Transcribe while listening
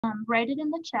write it in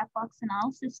the chat box and I'll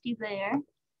assist you there.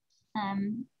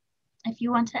 If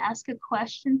you want to ask a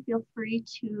question, feel free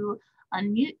to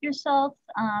unmute yourself.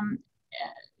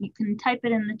 You can type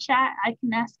it in the chat. I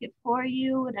can ask it for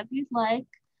you, whatever you'd like.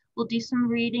 We'll do some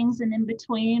readings, and in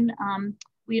between,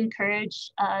 we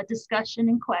encourage discussion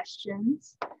and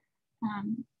questions.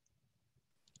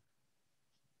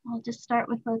 I'll just start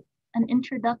with an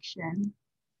introduction.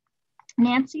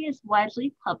 Nancy is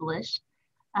widely published.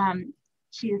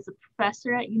 She is a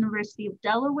professor at University of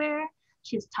Delaware.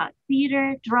 She has taught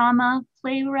theater, drama,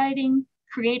 playwriting,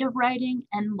 creative writing,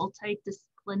 and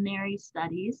multidisciplinary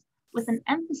studies with an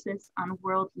emphasis on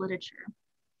world literature.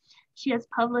 She has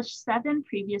published 7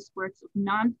 previous works of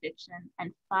nonfiction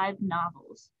and 5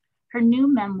 novels. Her new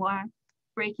memoir,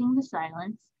 Breaking the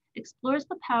Silence, explores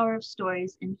the power of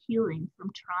stories in healing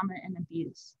from trauma and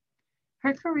abuse.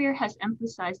 Her career has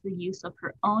emphasized the use of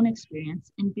her own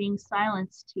experience in being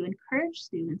silenced to encourage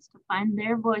students to find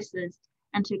their voices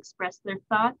and to express their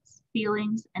thoughts,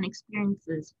 feelings, and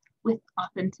experiences with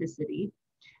authenticity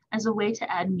as a way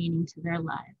to add meaning to their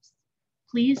lives.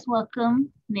 Please welcome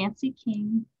Nancy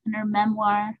King and her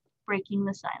memoir, Breaking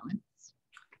the Silence.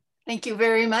 Thank you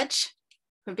very much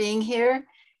for being here.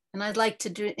 And I'd like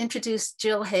to introduce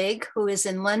Jill Haig, who is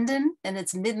in London, and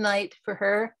it's midnight for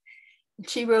her.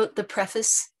 She wrote the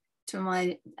preface to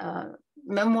my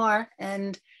memoir,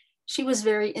 and she was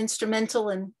very instrumental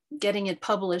in getting it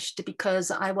published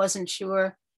because I wasn't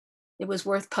sure it was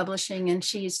worth publishing. And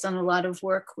she's done a lot of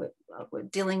work with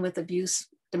dealing with abuse,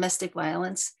 domestic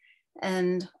violence.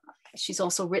 And she's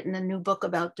also written a new book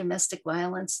about domestic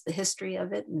violence, the history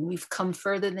of it. And we've come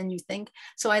further than you think.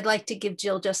 So I'd like to give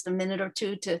Jill just a minute or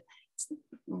two to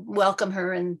welcome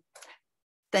her and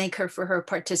thank her for her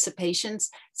participations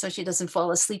so she doesn't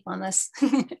fall asleep on us.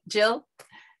 Jill?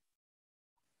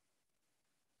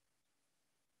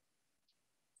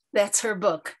 That's her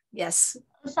book, yes.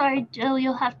 Sorry, Jill,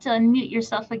 you'll have to unmute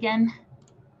yourself again.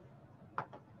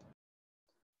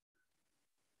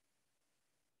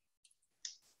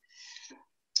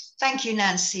 Thank you,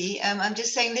 Nancy. I'm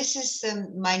just saying this is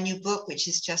my new book, which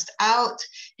is just out,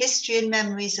 History and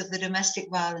Memories of the Domestic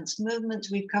Violence Movement.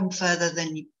 We've come further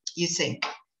than you think.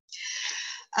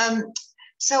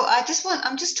 So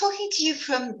I'm just talking to you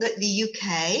from the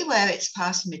UK, where it's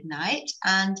past midnight,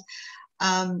 and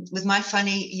with my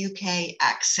funny UK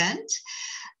accent.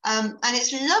 And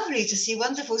it's lovely to see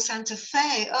wonderful Santa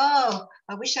Fe. Oh,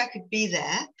 I wish I could be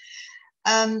there.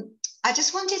 I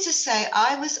just wanted to say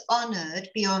I was honored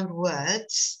beyond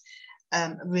words,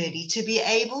 really, to be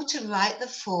able to write the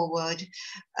foreword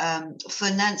for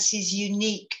Nancy's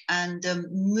unique and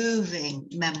moving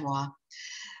memoir.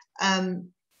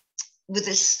 With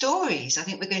the stories, I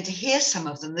think we're going to hear some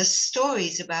of them, the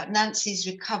stories about Nancy's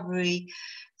recovery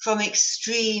from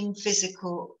extreme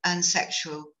physical and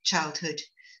sexual childhood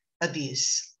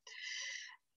abuse,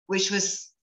 which was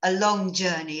a long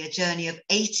journey, a journey of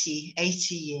 80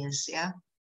 years, yeah?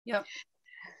 Yep.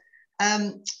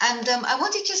 I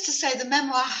wanted just to say the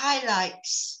memoir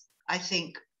highlights, I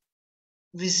think,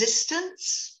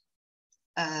 resistance,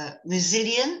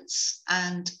 resilience,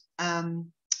 and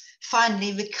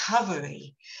finally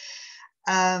recovery.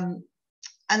 And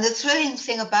the thrilling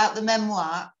thing about the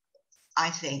memoir, I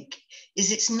think,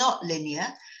 is it's not linear,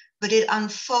 but it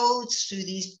unfolds through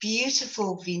these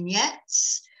beautiful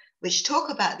vignettes which talk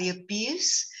about the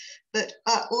abuse, but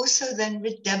are also then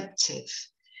redemptive.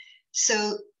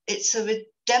 So it's a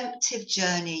redemptive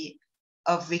journey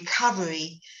of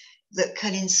recovery that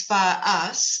can inspire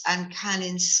us and can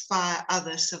inspire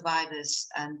other survivors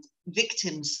and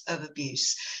victims of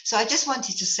abuse. So I just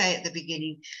wanted to say at the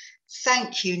beginning,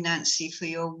 thank you, Nancy, for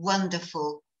your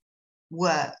wonderful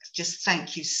work. Just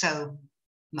thank you so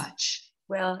much.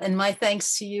 Well, and my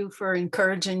thanks to you for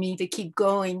encouraging me to keep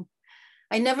going.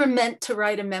 I never meant to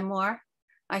write a memoir.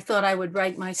 I thought I would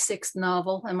write my 6th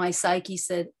novel, and my psyche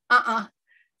said,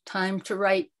 time to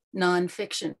write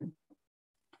nonfiction.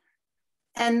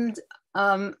 And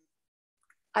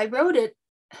I wrote it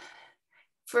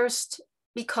first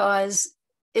because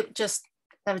that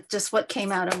was just what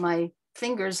came out of my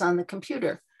fingers on the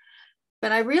computer.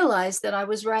 But I realized that I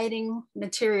was writing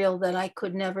material that I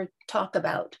could never talk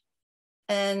about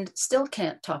and still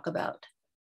can't talk about.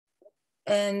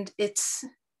 And it's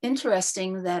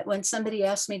interesting that when somebody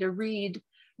asked me to read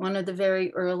one of the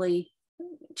very early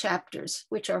chapters,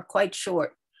 which are quite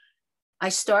short, I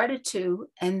started to,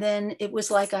 and then it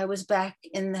was like I was back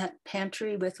in that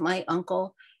pantry with my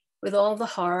uncle with all the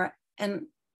horror. And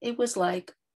it was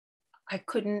like I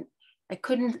couldn't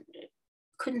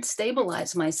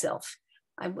stabilize myself.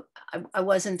 I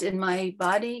wasn't in my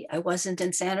body. I wasn't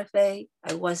in Santa Fe.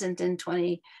 I wasn't in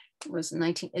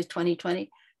 2020.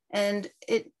 And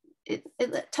it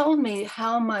told me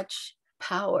how much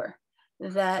power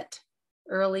that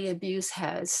early abuse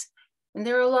has. And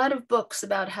there are a lot of books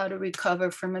about how to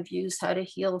recover from abuse, how to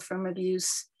heal from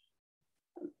abuse.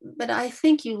 But I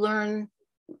think you learn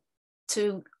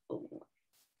to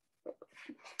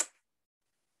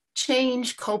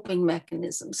change coping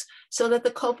mechanisms so that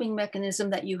the coping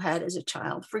mechanism that you had as a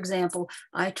child, for example,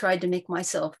 I tried to make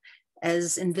myself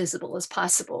as invisible as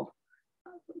possible.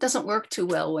 It doesn't work too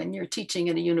well when you're teaching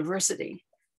at a university.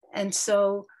 And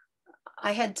so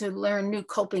I had to learn new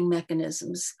coping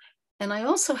mechanisms. And I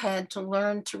also had to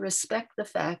learn to respect the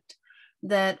fact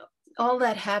that all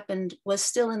that happened was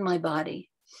still in my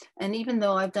body. And even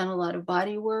though I've done a lot of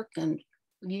body work and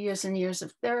years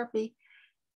of therapy,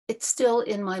 it's still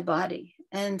in my body.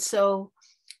 And so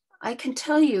I can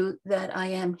tell you that I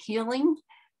am healing,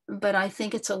 but I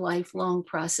think it's a lifelong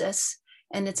process,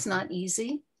 and it's not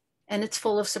easy, and it's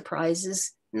full of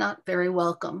surprises, not very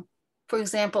welcome. For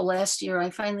example, last year, I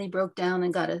finally broke down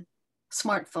and got a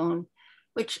smartphone,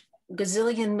 which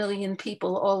gazillion million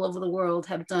people all over the world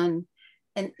have done.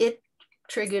 And it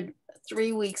triggered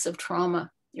 3 weeks of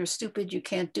trauma. You're stupid, you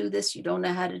can't do this, you don't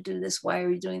know how to do this, why are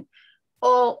you doing?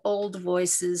 All old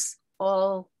voices,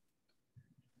 all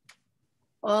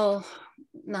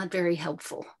not very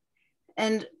helpful.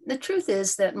 And the truth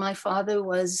is that my father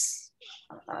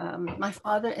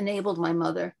enabled my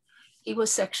mother. He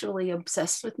was sexually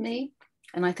obsessed with me.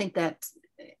 And I think that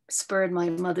spurred my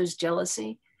mother's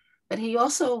jealousy. But he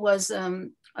also was a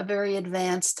very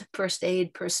advanced first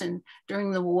aid person.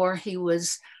 During the war, he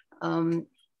was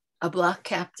a block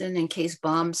captain in case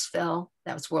bombs fell.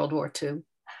 That was World War II.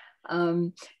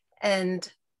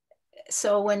 And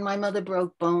so when my mother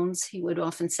broke bones, he would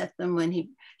often set them when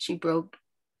she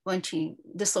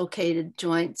dislocated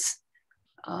joints.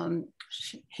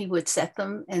 He would set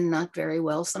them, and not very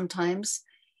well sometimes.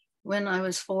 When I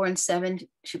was 4 and 7,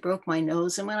 she broke my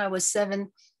nose. And when I was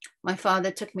 7, my father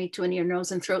took me to an ear,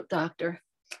 nose, and throat doctor.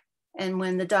 And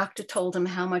when the doctor told him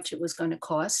how much it was going to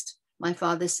cost, my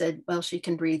father said, well, she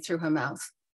can breathe through her mouth.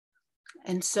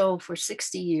 And so for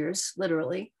 60 years,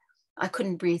 literally, I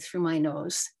couldn't breathe through my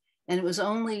nose. And it was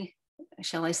only,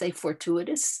 shall I say,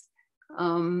 fortuitous.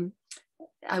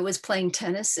 I was playing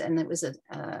tennis, and it was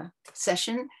a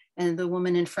session, and the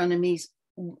woman in front of me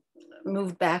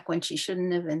moved back when she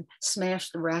shouldn't have and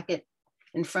smashed the racket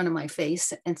in front of my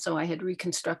face. And so I had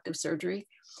reconstructive surgery.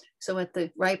 So at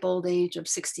the ripe old age of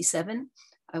 67,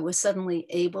 I was suddenly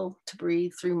able to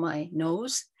breathe through my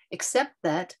nose, except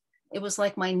that it was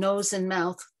like my nose and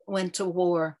mouth went to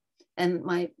war. And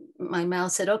my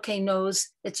mouth said, okay, nose,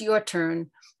 it's your turn.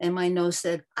 And my nose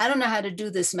said, I don't know how to do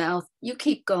this, mouth. You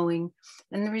keep going.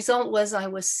 And the result was I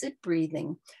was sit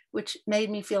breathing, which made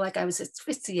me feel like I was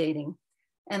asphyxiating.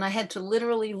 And I had to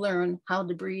literally learn how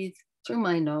to breathe through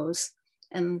my nose.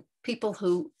 And people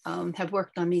who have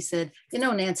worked on me said, you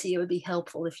know, Nancy, it would be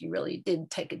helpful if you really did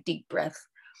take a deep breath.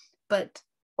 But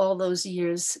all those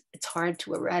years, it's hard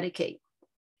to eradicate.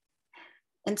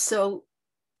 And so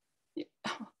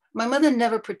my mother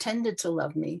never pretended to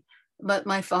love me, but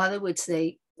my father would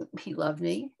say he loved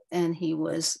me, and he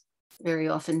was very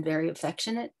often very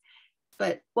affectionate.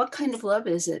 But what kind of love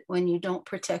is it when you don't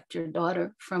protect your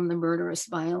daughter from the murderous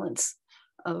violence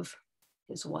of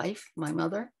his wife, my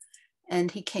mother? And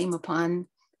he came upon,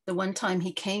 the one time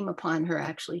he came upon her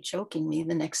actually choking me,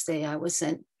 the next day I was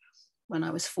sent, when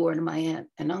I was 4, to my aunt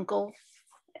and uncle,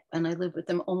 and I lived with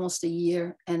them almost a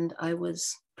year, and I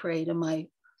was prey to my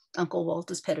Uncle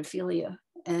Walter's pedophilia,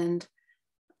 and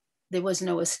there was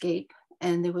no escape,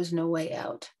 and there was no way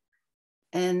out.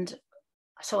 And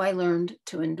so I learned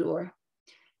to endure.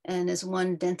 And as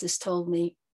one dentist told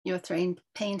me, your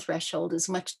pain threshold is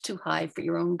much too high for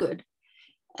your own good.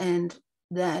 And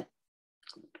that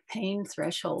pain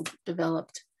threshold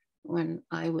developed when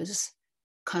I was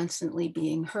constantly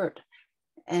being hurt.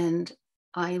 And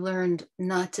I learned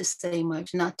not to say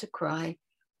much, not to cry,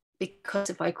 because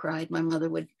if I cried, my mother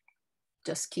would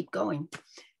just keep going.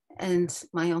 And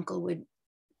my uncle would,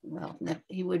 well,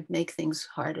 he would make things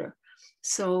harder.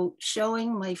 So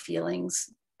showing my feelings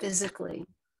physically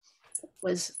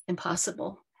was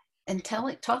impossible. And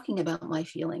talking about my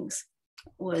feelings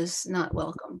was not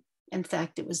welcome. In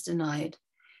fact, it was denied.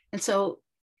 And so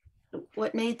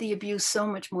what made the abuse so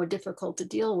much more difficult to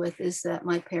deal with is that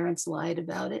my parents lied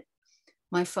about it.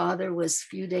 My father was a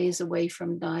few days away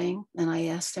from dying, and I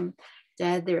asked him,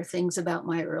 Dad, there are things about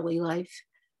my early life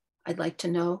I'd like to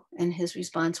know. And his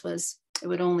response was, it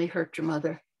would only hurt your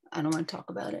mother. I don't want to talk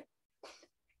about it.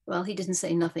 Well, he didn't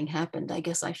say nothing happened. I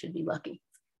guess I should be lucky.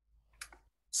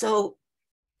 So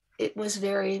it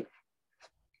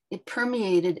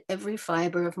permeated every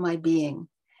fiber of my being.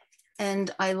 And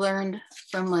I learned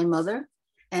from my mother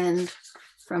and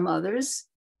from others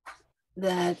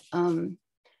that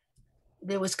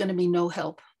there was going to be no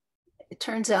help. It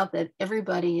turns out that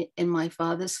everybody in my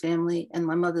father's family and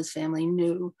my mother's family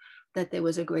knew that there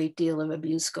was a great deal of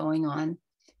abuse going on.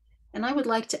 And I would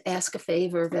like to ask a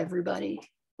favor of everybody.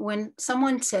 When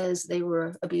someone says they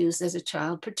were abused as a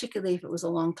child, particularly if it was a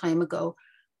long time ago,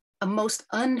 a most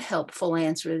unhelpful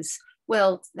answer is,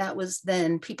 well, that was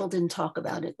then, people didn't talk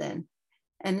about it then.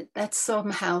 And that's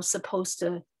somehow supposed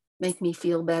to make me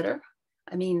feel better.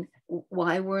 I mean,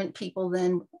 why weren't people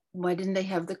then, why didn't they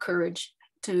have the courage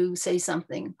to say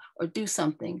something or do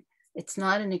something? It's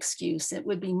not an excuse. It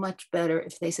would be much better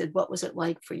if they said, what was it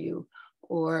like for you?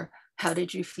 Or how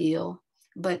did you feel?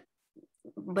 But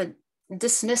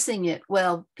dismissing it,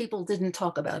 well, people didn't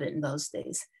talk about it in those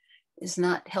days, is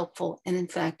not helpful. And in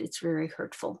fact, it's very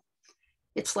hurtful.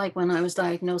 It's like when I was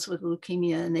diagnosed with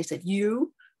leukemia and they said,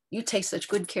 you take such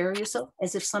good care of yourself,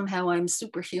 as if somehow I'm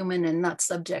superhuman and not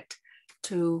subject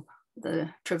to the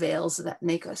travails that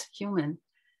make us human.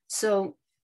 So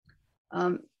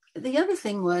the other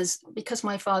thing was, because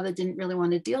my father didn't really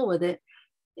want to deal with it,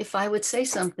 if I would say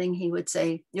something, he would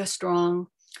say, you're strong,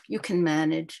 you can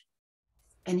manage.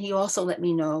 And he also let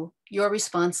me know, you're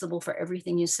responsible for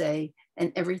everything you say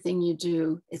and everything you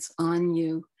do, it's on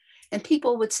you. And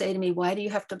people would say to me, why do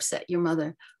you have to upset your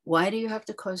mother? Why do you have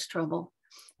to cause trouble?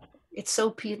 It's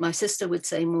so peaceful. My sister would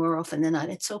say more often than not,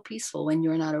 it's so peaceful when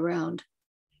you're not around.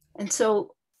 And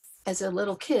so as a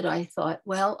little kid, I thought,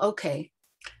 well, okay,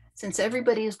 since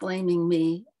everybody is blaming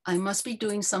me, I must be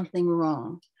doing something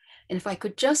wrong. And if I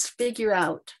could just figure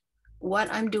out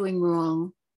what I'm doing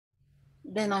wrong,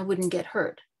 then I wouldn't get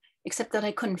hurt, except that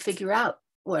I couldn't figure out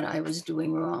what I was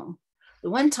doing wrong.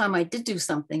 The one time I did do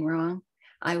something wrong,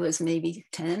 I was maybe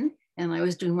 10 and I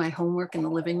was doing my homework in the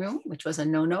living room, which was a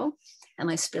no-no. And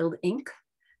I spilled ink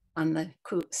on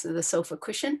the sofa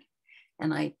cushion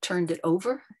and I turned it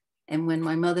over. And when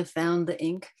my mother found the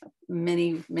ink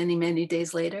many, many, many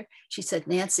days later, she said,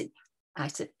 Nancy, I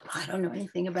said, I don't know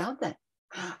anything about that.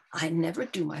 I never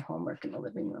do my homework in the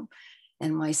living room.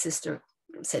 And my sister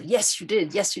said, yes, you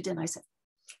did. Yes, you did. I said,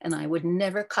 and I would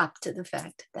never cop to the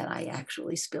fact that I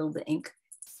actually spilled the ink.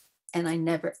 And I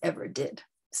never, ever did.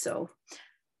 So,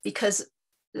 because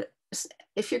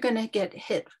if you're going to get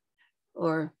hit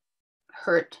or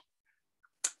hurt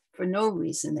for no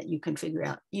reason that you can figure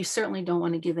out, you certainly don't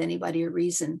want to give anybody a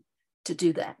reason to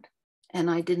do that. And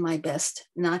I did my best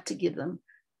not to give them.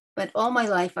 But all my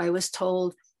life I was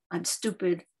told, I'm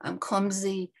stupid, I'm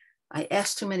clumsy, I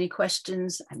ask too many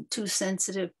questions, I'm too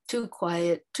sensitive, too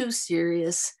quiet, too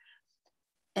serious.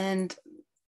 And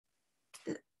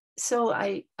so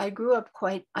I grew up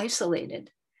quite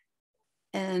isolated.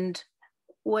 And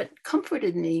what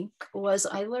comforted me was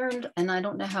I learned, and I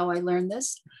don't know how I learned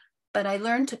this, but I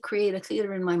learned to create a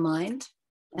theater in my mind,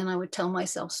 and I would tell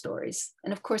myself stories.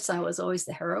 And of course, I was always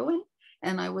the heroine,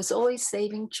 and I was always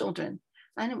saving children.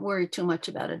 I didn't worry too much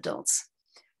about adults.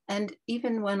 And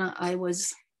even when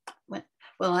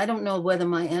well, I don't know whether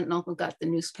my aunt and uncle got the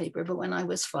newspaper, but when I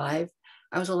was 5,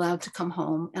 I was allowed to come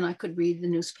home and I could read the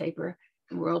newspaper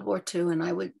in World War II, and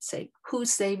I would say,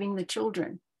 who's saving the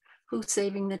children? Who's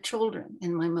saving the children?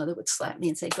 And my mother would slap me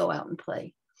and say, go out and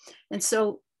play. And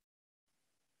so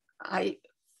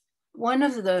one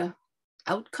of the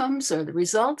outcomes or the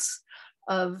results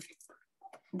of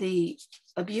the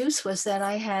abuse was that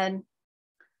I had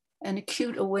an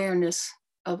acute awareness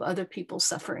of other people's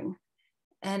suffering,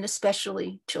 and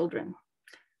especially children.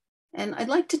 And I'd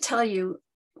like to tell you,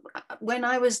 when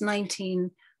I was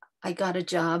 19, I got a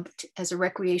job as a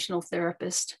recreational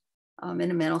therapist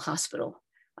in a mental hospital.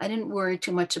 I didn't worry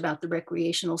too much about the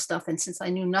recreational stuff. And since I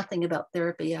knew nothing about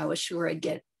therapy, I was sure I'd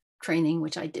get training,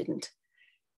 which I didn't.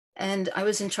 And I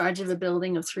was in charge of a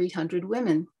building of 300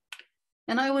 women.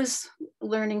 And I was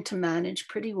learning to manage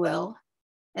pretty well.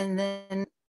 And then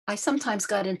I sometimes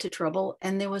got into trouble.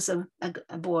 And there was a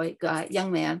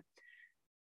young man.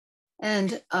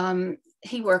 And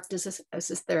he worked as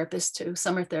a therapist too,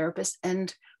 summer therapist.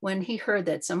 And when he heard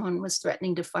that someone was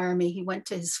threatening to fire me, he went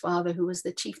to his father, who was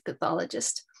the chief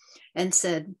pathologist, and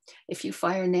said, if you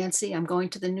fire Nancy, I'm going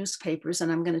to the newspapers and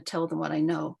I'm going to tell them what I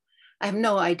know. I have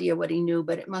no idea what he knew,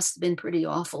 but it must have been pretty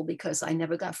awful because I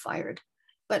never got fired.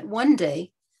 But one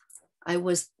day I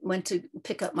went to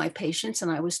pick up my patients and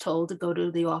I was told to go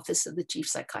to the office of the chief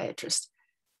psychiatrist.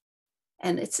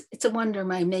 And it's a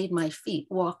wonder I made my feet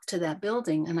walk to that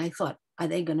building. And I thought, are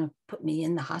they going to put me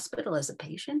in the hospital as a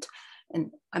patient?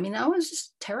 And I mean, I was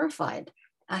just terrified.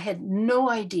 I had no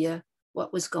idea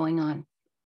what was going on.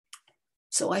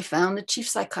 So I found the chief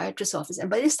psychiatrist's office. And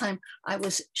by this time I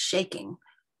was shaking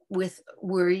with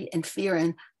worry and fear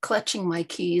and clutching my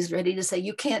keys, ready to say,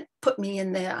 you can't put me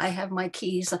in there. I have my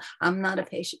keys. I'm not a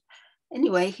patient.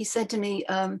 Anyway, he said to me,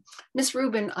 Miss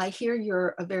Rubin, I hear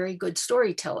you're a very good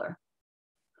storyteller.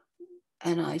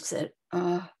 And I said,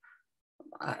 well,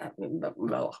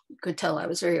 you could tell I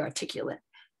was very articulate.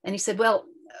 And he said, well,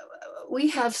 we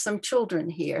have some children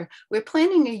here. We're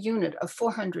planning a unit of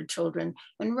 400 children.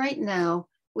 And right now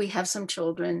we have some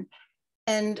children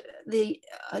and the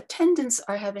attendants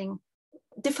are having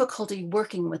difficulty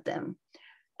working with them.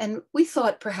 And we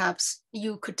thought perhaps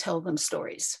you could tell them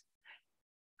stories.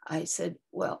 I said,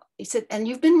 well, he said, and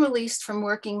you've been released from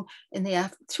working in the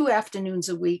 2 afternoons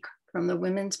a week from the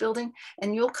women's building,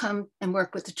 and you'll come and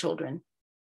work with the children.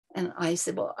 And I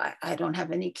said, well, I don't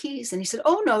have any keys. And he said,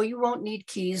 oh, no, you won't need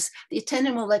keys. The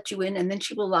attendant will let you in and then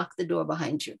she will lock the door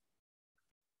behind you.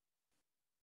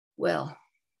 Well,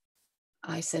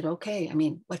 I said, okay, I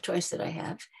mean, what choice did I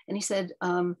have? And he said,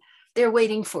 they're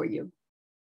waiting for you.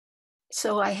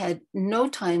 So I had no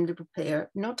time to prepare,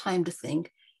 no time to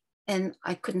think, and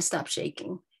I couldn't stop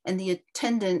shaking. And the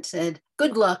attendant said,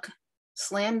 good luck,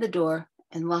 slammed the door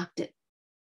and locked it.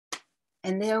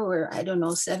 And there were, I don't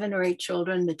know, 7 or 8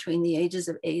 children between the ages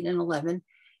of 8 and 11,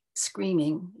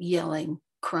 screaming, yelling,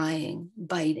 crying,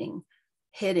 biting,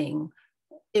 hitting.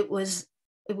 It was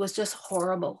just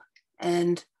horrible.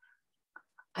 And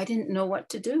I didn't know what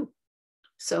to do.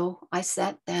 So I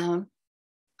sat down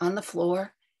on the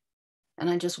floor and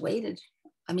I just waited.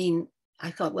 I mean,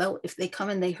 I thought, well, if they come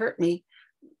and they hurt me,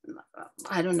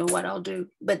 I don't know what I'll do.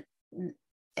 But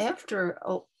after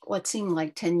what seemed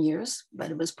like 10 years, but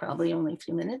it was probably only a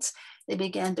few minutes, they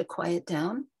began to quiet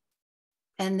down.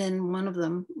 And then one of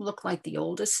them, looked like the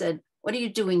oldest, said, what are you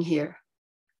doing here?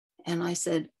 And I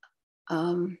said,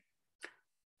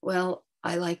 well,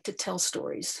 I like to tell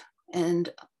stories. And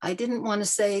I didn't want to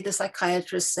say the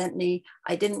psychiatrist sent me.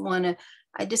 I just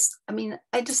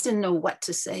didn't know what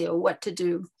to say or what to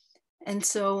do. And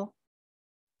so,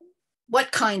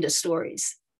 what kind of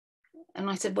stories? And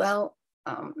I said, well,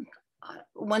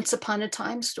 once upon a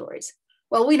time stories.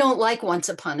 Well, we don't like once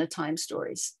upon a time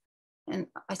stories. And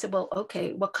I said, well,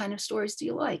 okay, what kind of stories do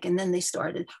you like? And then they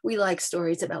started, we like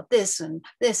stories about this, and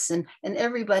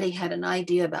everybody had an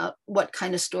idea about what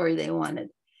kind of story they wanted.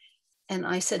 And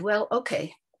I said, well,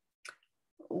 okay,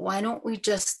 why don't we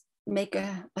just make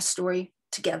a story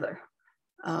together?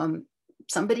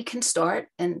 Somebody can start,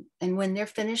 and when they're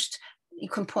finished, you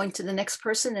can point to the next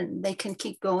person and they can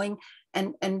keep going,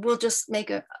 and we'll just make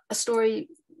a story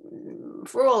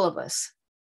for all of us.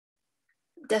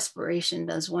 Desperation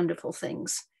does wonderful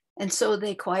things. And so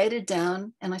they quieted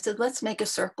down and I said, let's make a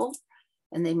circle.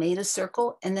 And they made a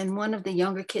circle. And then one of the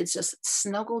younger kids just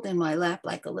snuggled in my lap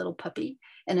like a little puppy.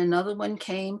 And another one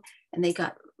came and they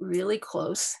got really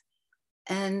close.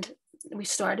 And we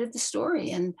started the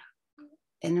story. And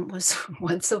it was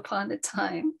once upon a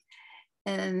time.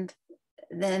 And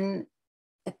then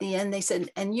at the end, they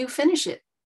said, and you finish it.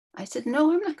 I said,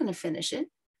 no, I'm not going to finish it.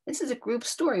 This is a group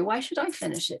story. Why should I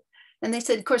finish it? And they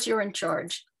said, of course, you're in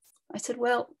charge. I said,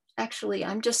 well, actually,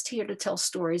 I'm just here to tell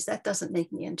stories. That doesn't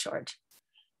make me in charge.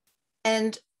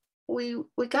 And we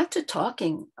got to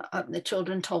talking. The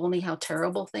children told me how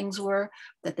terrible things were,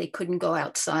 that they couldn't go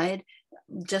outside.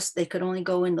 They could only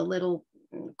go in the little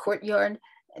courtyard,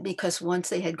 because once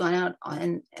they had gone out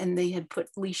and they had put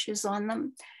leashes on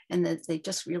them, and that they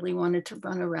just really wanted to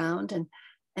run around.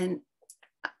 And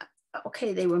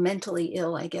okay, they were mentally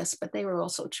ill, I guess, but they were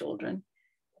also children.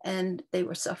 And they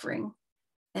were suffering,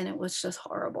 and it was just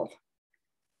horrible.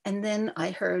 And then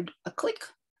I heard a click,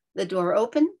 the door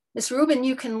opened. Miss Rubin,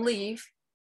 you can leave,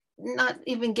 not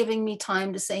even giving me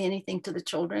time to say anything to the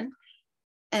children.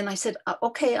 And I said,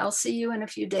 okay, I'll see you in a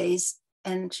few days.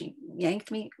 And she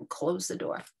yanked me and closed the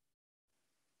door.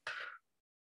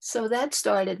 So that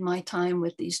started my time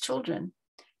with these children.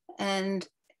 And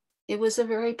it was a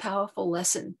very powerful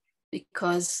lesson,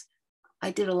 because I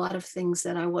did a lot of things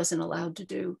that I wasn't allowed to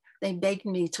do. They begged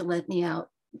me to let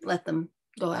them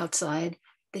go outside.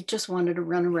 They just wanted to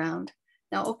run around.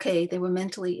 Now, okay, they were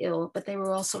mentally ill, but they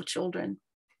were also children.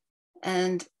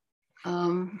 And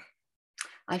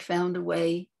I found a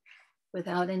way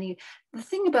without any. The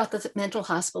thing about the mental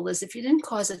hospital is, if you didn't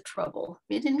cause a trouble,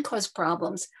 if you didn't cause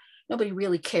problems, nobody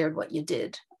really cared what you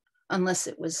did, unless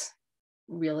it was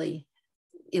really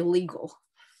illegal.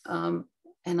 And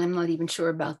I'm not even sure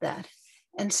about that.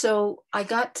 And so I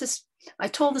got to I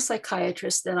told the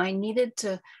psychiatrist that I needed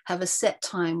to have a set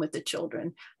time with the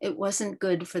children. It wasn't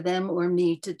good for them or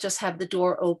me to just have the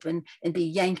door open and be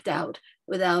yanked out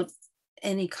without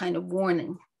any kind of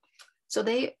warning. So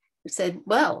they said,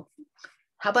 well,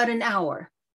 how about an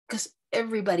hour? Because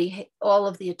everybody, all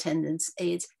of the attendants,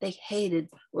 aides, they hated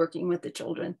working with the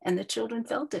children, and the children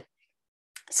felt it.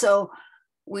 So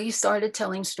we started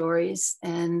telling stories,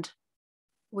 and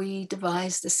we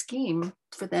devised a scheme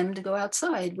for them to go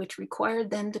outside, which required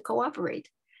them to cooperate.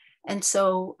 And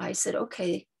so I said,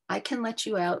 okay, I can let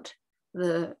you out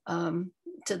to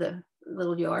the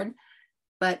little yard,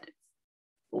 but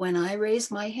when I raise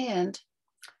my hand,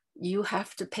 you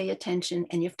have to pay attention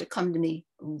and you have to come to me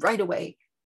right away.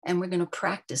 And we're going to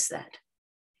practice that.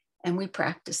 And we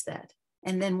practiced that.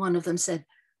 And then one of them said,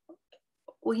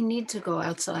 we need to go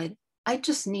outside. I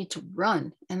just need to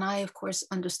run. And I, of course,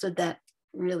 understood that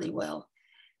really well.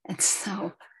 And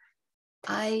so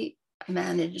I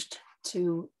managed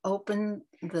to open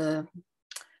the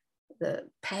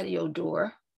patio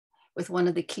door with one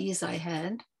of the keys I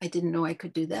had. I didn't know I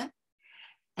could do that.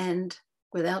 And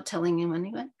without telling him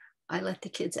anyone, I let the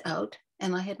kids out,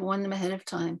 and I had warned them ahead of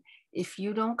time. If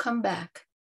you don't come back,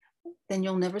 then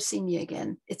you'll never see me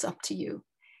again. It's up to you.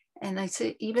 And I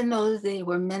say, even though they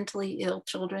were mentally ill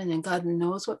children and God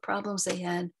knows what problems they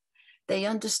had, they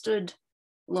understood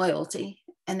loyalty,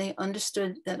 and they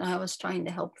understood that I was trying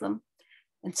to help them.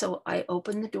 And so I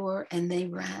opened the door, and they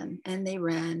ran, and they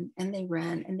ran, and they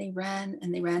ran, and they ran,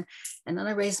 and they ran. And then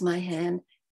I raised my hand,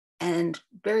 and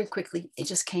very quickly it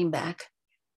just came back.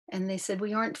 And they said,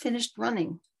 we aren't finished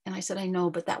running. And I said, I know,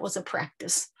 but that was a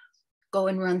practice. Go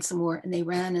and run some more. And they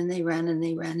ran, and they ran, and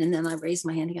they ran. And then I raised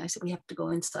my hand again. I said, we have to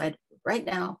go inside right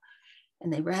now.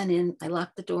 And they ran in. I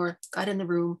locked the door, got in the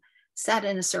room, sat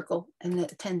in a circle, and the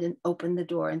attendant opened the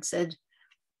door and said,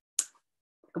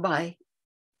 goodbye.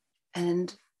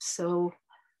 And so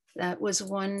that was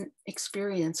one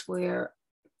experience where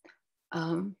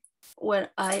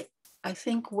what I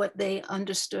think what they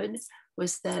understood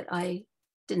was that I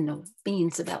didn't know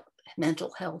beans about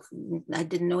mental health. I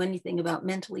didn't know anything about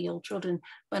mentally ill children,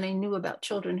 but I knew about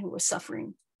children who were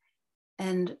suffering,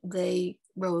 and they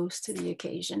rose to the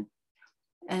occasion.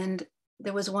 And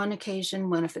there was one occasion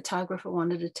when a photographer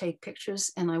wanted to take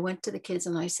pictures, and I went to the kids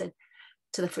and I said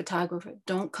to the photographer,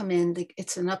 don't come in.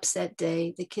 It's an upset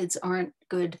day. The kids aren't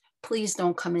good. Please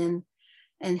don't come in.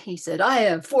 And he said, I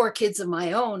have 4 kids of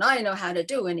my own. I know how to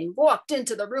do. And he walked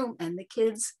into the room, and the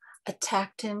kids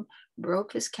attacked him,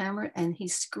 broke his camera, and he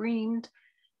screamed.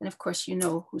 And of course, you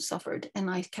know who suffered. And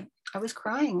I was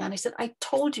crying, and I said, I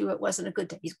told you it wasn't a good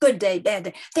day. He's good day, bad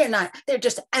day. They're not, they're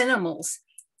just animals.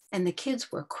 And the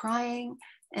kids were crying,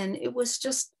 and it was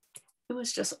just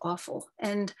awful.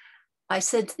 And I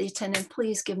said to the attendant,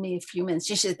 please give me a few minutes.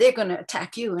 She said, they're going to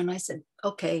attack you. And I said,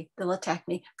 okay, they'll attack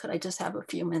me. Could I just have a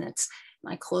few minutes?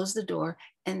 And I closed the door,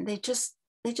 and they just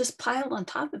piled on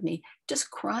top of me,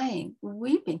 just crying,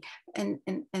 weeping. And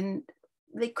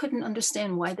they couldn't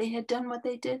understand why they had done what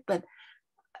they did. But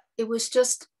it was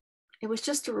just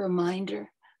a reminder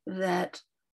that,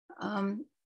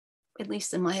 at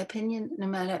least in my opinion, no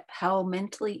matter how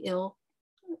mentally ill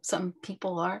some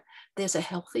people are, there's a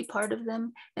healthy part of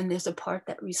them, and there's a part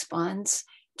that responds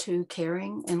to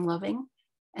caring and loving,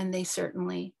 and they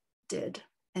certainly did.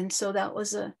 And so that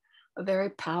was a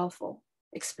very powerful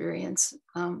experience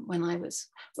when I was,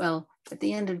 well, at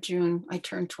the end of June, I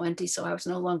turned 20, so I was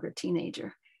no longer a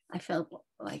teenager. I felt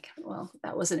like, well,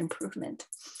 that was an improvement.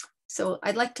 So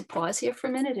I'd like to pause here for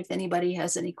a minute if anybody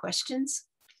has any questions.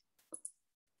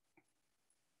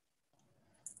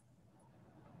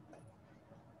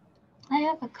 I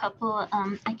have a couple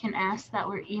I can ask that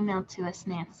were emailed to us,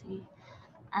 Nancy.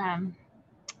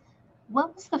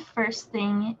 What was the first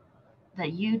thing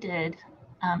that you did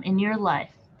in your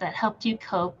life that helped you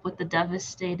cope with the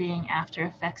devastating after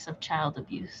effects of child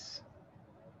abuse?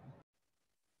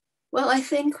 Well, I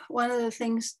think one of the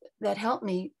things that helped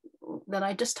me that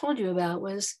I just told you about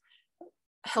was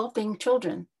helping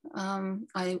children.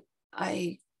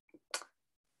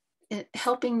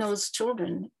 Helping those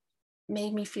children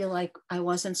made me feel like I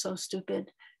wasn't so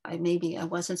stupid. Maybe I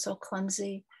wasn't so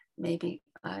clumsy. Maybe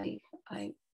I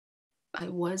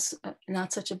was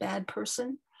not such a bad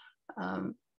person.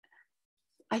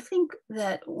 I think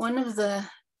that one of the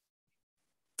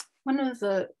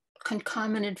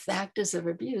concomitant factors of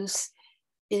abuse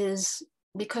is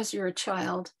because you're a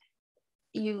child,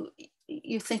 you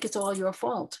think it's all your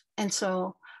fault. And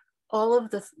so all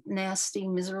of the nasty,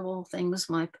 miserable things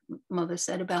my mother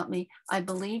said about me, I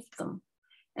believed them.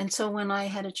 And so when I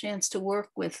had a chance to work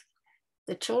with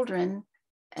the children,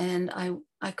 And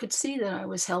I could see that I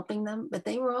was helping them, but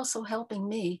they were also helping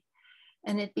me.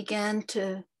 And it began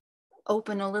to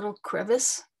open a little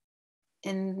crevice.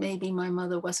 And maybe my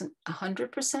mother wasn't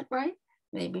 100% right.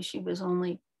 Maybe she was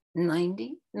only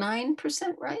 99%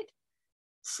 right.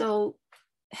 So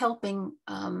helping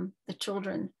the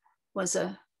children was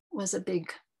a big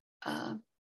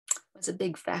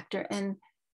factor. And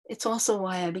it's also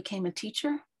why I became a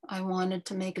teacher. I wanted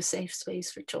to make a safe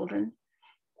space for children.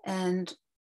 And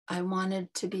I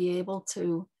wanted to be able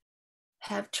to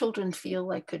have children feel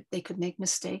like they could make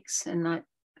mistakes and not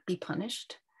be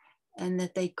punished, and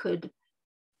that they could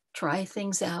try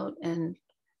things out and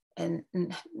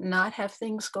not have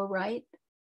things go right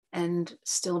and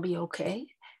still be okay,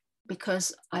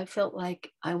 because I felt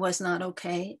like I was not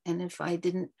okay. And if I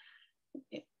didn't,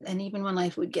 and even when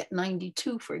I would get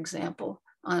 92, for example,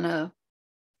 on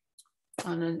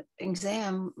an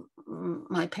exam,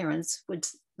 my parents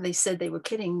they said they were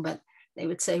kidding, but they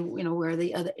would say, where are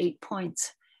the other 8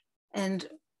 points? And,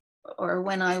 or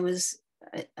when I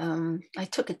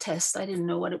took a test, I didn't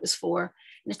know what it was for.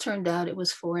 And it turned out it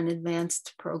was for an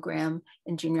advanced program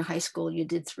in junior high school. You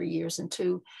did 3 years and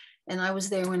 2. And I was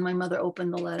there when my mother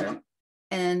opened the letter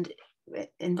and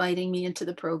inviting me into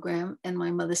the program. And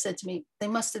my mother said to me, they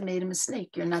must have made a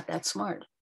mistake. You're not that smart.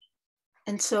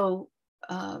 And so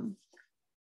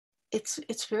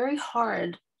it's very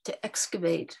hard to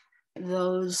excavate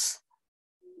those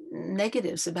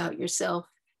negatives about yourself,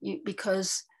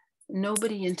 because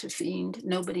nobody intervened,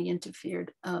 nobody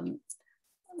interfered.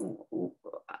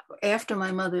 After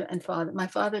my mother and father, my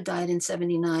father died in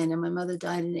 79 and my mother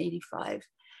died in 85.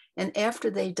 And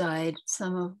after they died,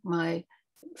 some of my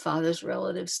father's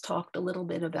relatives talked a little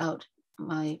bit about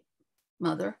my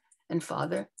mother and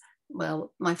father.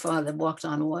 Well, my father walked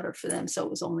on water for them, so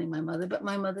it was only my mother, but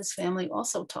my mother's family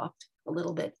also talked a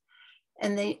little bit.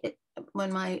 And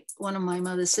when one of my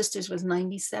mother's sisters was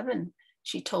 97,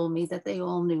 she told me that they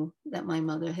all knew that my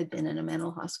mother had been in a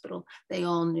mental hospital. They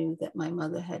all knew that my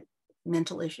mother had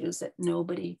mental issues, that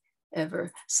nobody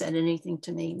ever said anything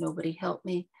to me. Nobody helped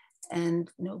me. And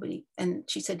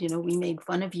she said, we made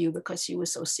fun of you because you were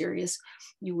so serious.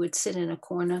 You would sit in a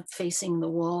corner facing the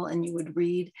wall and you would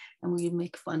read, and we would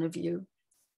make fun of you.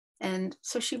 And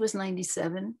so she was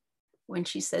 97 when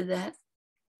she said that.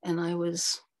 And I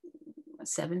was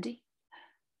 70.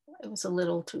 It was a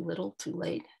little too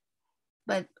late.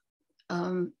 But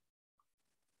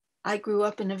I grew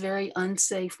up in a very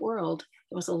unsafe world.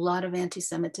 There was a lot of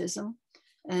anti-Semitism,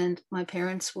 and my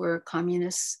parents were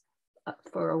communists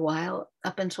for a while,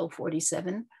 up until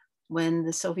 47, when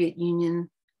the Soviet Union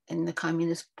and the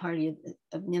Communist Party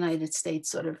of the United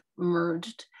States sort of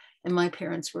merged. And my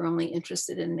parents were only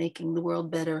interested in making the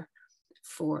world better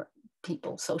for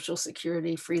people, Social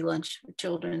Security, free lunch for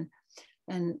children.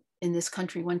 And in this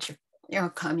country, once you're a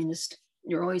communist,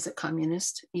 you're always a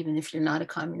communist, even if you're not a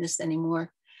communist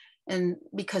anymore. And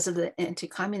because of the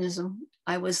anti-communism,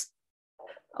 I was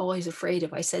always afraid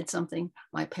if I said something,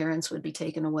 my parents would be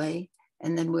taken away.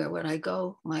 And then where would I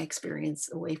go? My experience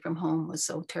away from home was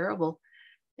so terrible.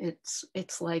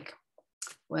 It's like,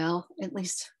 well, at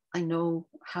least I know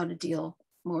how to deal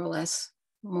more or less,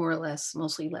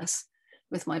 mostly less,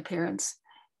 with my parents.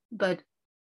 But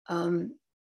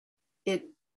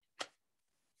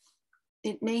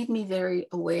it made me very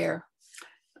aware.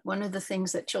 One of the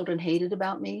things that children hated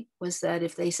about me was that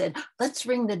if they said, let's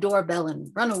ring the doorbell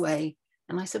and run away.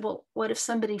 And I said, well, what if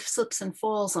somebody slips and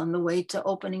falls on the way to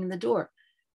opening the door?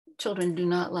 Children do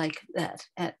not like that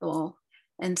at all.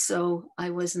 And so I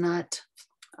was not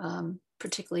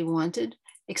particularly wanted,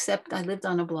 except I lived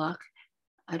on a block.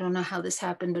 I don't know how this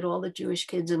happened, but all the Jewish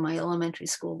kids in my elementary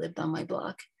school lived on my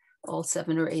block, all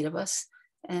 7 or 8 of us.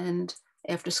 And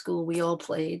after school, we all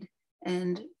played.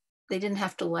 And they didn't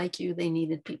have to like you. They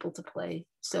needed people to play.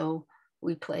 So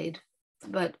we played.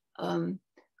 But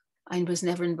I was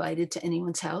never invited to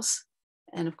anyone's house.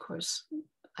 And of course,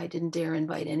 I didn't dare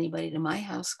invite anybody to my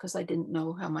house because I didn't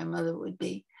know how my mother would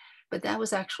be. But that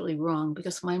was actually wrong,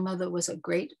 because my mother was a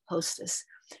great hostess.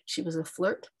 She was a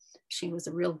flirt. She was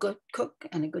a real good cook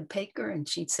and a good baker, and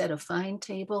she'd set a fine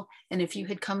table. And if you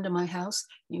had come to my house,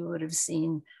 you would have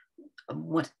seen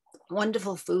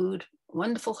wonderful food,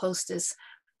 wonderful hostess,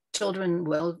 children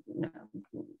well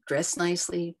dressed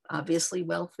nicely, obviously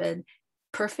well fed,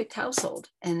 perfect household,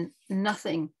 and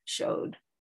nothing showed.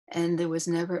 And there was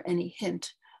never any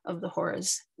hint of the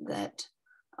horrors that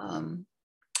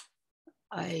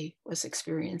I was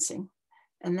experiencing.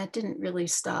 And that didn't really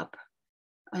stop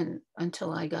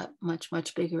until I got much,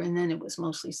 much bigger. And then it was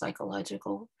mostly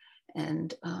psychological.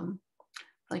 And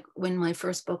like when my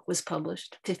first book was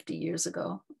published 50 years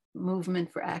ago,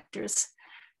 Movement for Actors,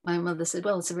 my mother said,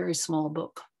 well, it's a very small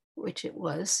book, which it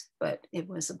was, but it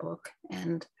was a book.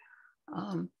 And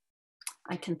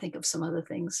I can think of some other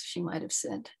things she might have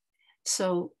said.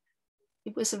 So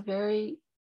it was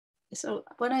so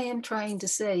what I am trying to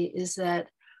say is that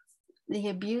the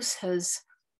abuse has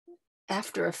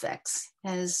after effects,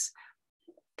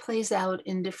 plays out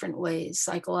in different ways,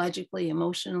 psychologically,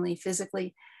 emotionally,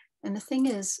 physically. And the thing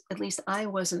is, at least I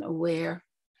wasn't aware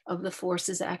of the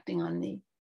forces acting on me.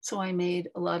 So I made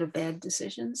a lot of bad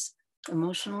decisions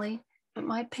emotionally, but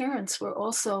my parents were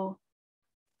also,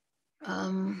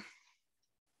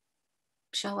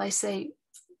 shall I say,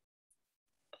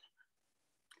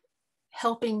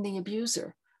 helping the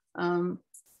abuser.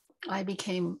 I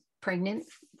became pregnant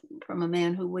from a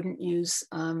man who wouldn't use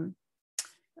a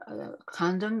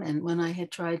condom. And when I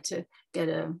had tried to get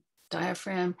a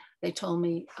diaphragm, they told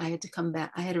me I had to come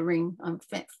back. I had a ring,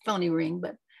 phony ring,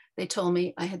 but they told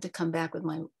me I had to come back with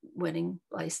my wedding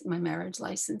license, my marriage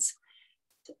license.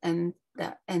 And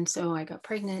so I got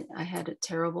pregnant. I had a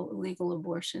terrible illegal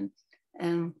abortion.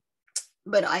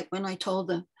 But when I told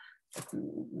the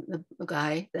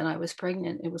guy that I was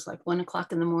pregnant, it was like 1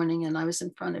 o'clock in the morning, and I was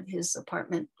in front of his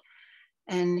apartment,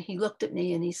 and he looked at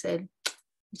me and he said,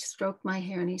 he stroked my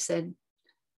hair and he said,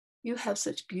 "You have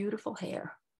such beautiful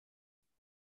hair."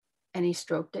 And he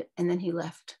stroked it, and then he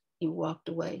left. He walked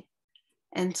away.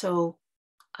 And so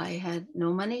I had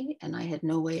no money and I had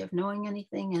no way of knowing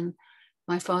anything. And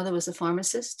my father was a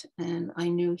pharmacist, and I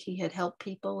knew he had helped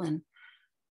people, and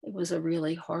it was a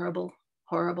really horrible,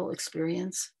 horrible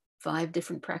experience. 5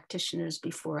 different practitioners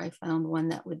before I found one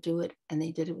that would do it, and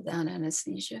they did it without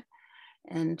anesthesia.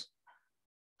 And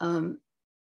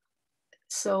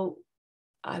so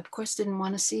I, of course, didn't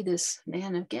want to see this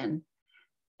man again.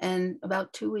 And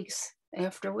about 2 weeks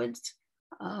afterwards,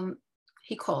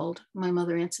 he called. My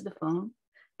mother answered the phone,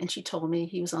 and she told me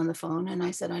he was on the phone. And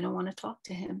I said, "I don't want to talk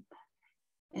to him."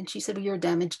 And she said, "Well, you're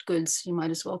damaged goods. You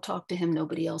might as well talk to him.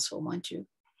 Nobody else will want you."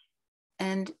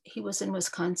 And he was in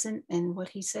Wisconsin. And what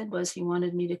he said was he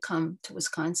wanted me to come to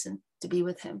Wisconsin to be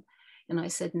with him. And I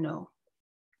said, no.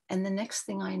 And the next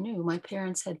thing I knew, my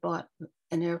parents had bought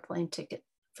an airplane ticket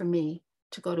for me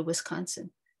to go to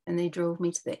Wisconsin. And they drove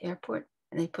me to the airport,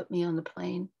 and they put me on the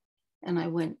plane, and I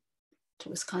went to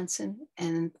Wisconsin,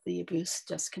 and the abuse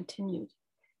just continued.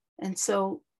 And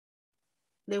so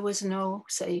there was no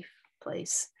safe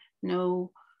place,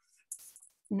 no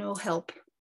help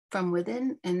from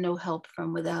within and no help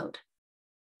from without.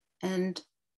 And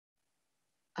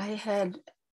I had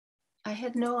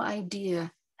no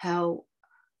idea how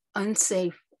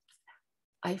unsafe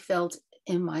I felt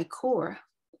in my core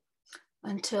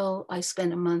until I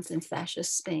spent a month in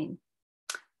fascist Spain.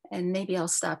 And maybe I'll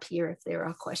stop here if there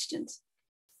are questions.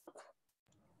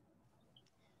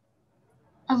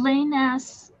 Elaine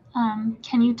asks,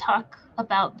 can you talk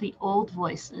about the old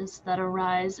voices that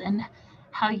arise and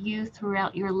how you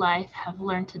throughout your life have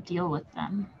learned to deal with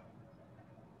them?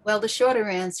 Well, the short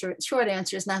answer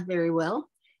is not very well,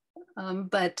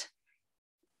 but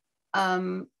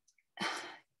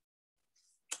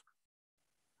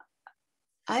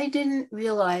I didn't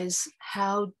realize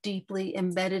how deeply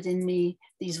embedded in me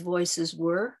these voices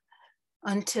were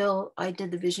until I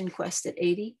did the Vision Quest at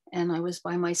 80, and I was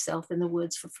by myself in the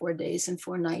woods for 4 days and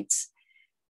 4 nights.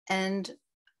 And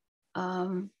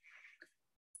I'm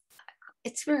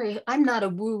not a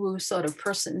woo-woo sort of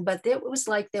person, but it was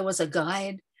like there was a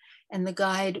guide, and the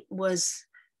guide was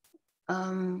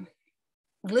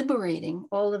liberating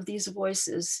all of these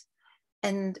voices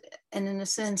and in a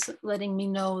sense, letting me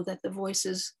know that the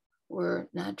voices were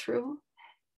not true.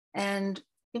 And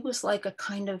it was like a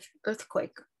kind of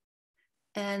earthquake.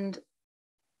 And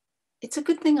it's a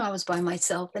good thing I was by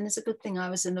myself, and it's a good thing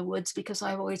I was in the woods, because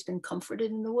I've always been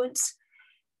comforted in the woods.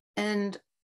 And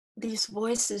these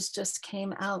voices just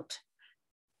came out.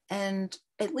 And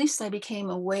at least I became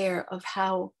aware of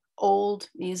how old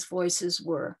these voices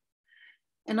were.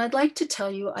 And I'd like to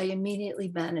tell you, I immediately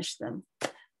banished them.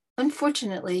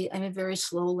 Unfortunately, I'm a very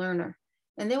slow learner.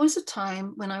 And there was a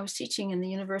time when I was teaching in the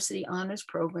University Honors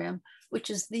Program, which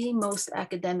is the most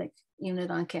academic unit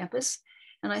on campus.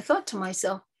 And I thought to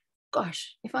myself,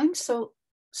 gosh, if I'm so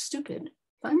stupid,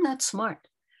 if I'm not smart,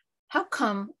 how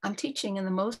come I'm teaching in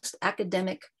the most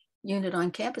academic unit on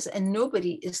campus and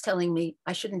nobody is telling me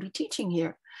I shouldn't be teaching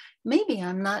here? Maybe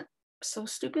I'm not so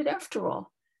stupid after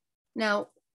all. Now,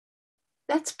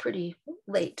 that's pretty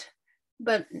late.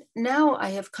 But now I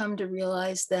have come to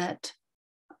realize that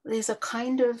there's a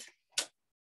kind of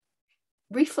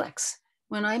reflex.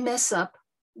 When I mess up,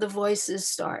 the voices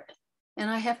start. And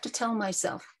I have to tell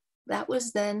myself, that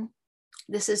was then,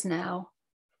 this is now.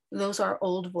 Those are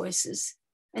old voices.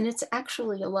 And it's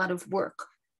actually a lot of work.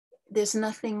 There's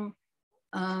nothing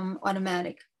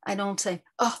automatic. I don't say,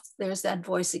 oh, there's that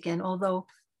voice again, although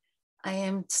I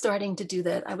am starting to do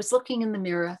that. I was looking in the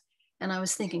mirror and I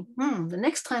was thinking, the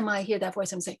next time I hear that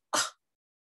voice, I'm saying, oh,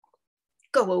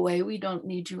 go away. We don't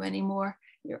need you anymore.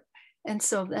 And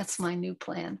so that's my new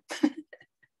plan.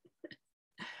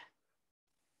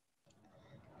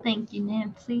 Thank you,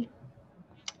 Nancy.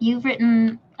 You've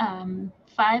written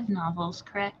 5 novels,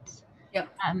 correct? Yep.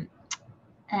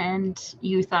 And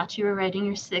you thought you were writing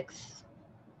your 6th,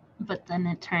 but then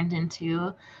it turned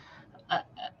into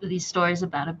these stories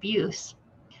about abuse.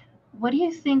 What do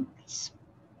you think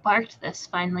sparked this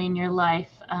finally in your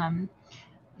life?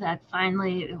 That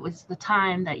finally it was the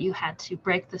time that you had to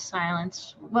break the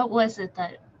silence. What was it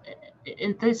that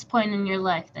at this point in your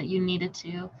life that you needed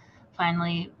to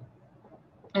finally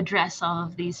address all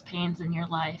of these pains in your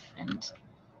life? And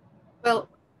well,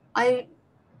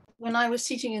 when I was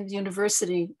teaching in the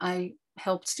university, I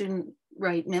helped students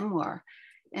write memoir,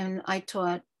 and I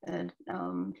taught at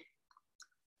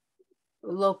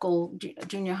local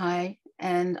junior high,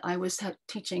 and I was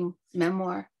teaching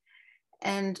memoir,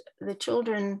 and the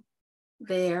children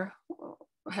there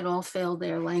had all failed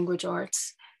their language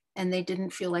arts, and they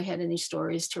didn't feel I had any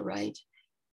stories to write.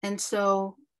 And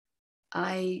so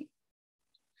I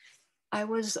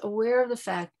was aware of the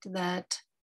fact that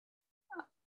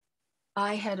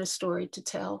I had a story to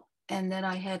tell and that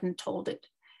I hadn't told it.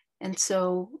 And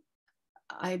so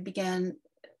I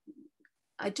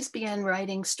just began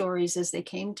writing stories as they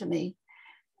came to me.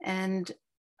 And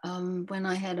when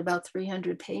I had about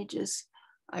 300 pages,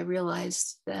 I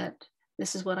realized that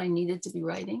this is what I needed to be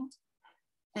writing.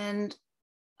 And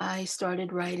I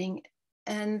started writing.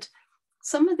 And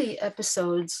some of the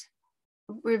episodes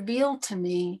revealed to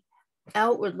me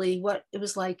outwardly what it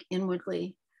was like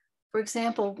inwardly. For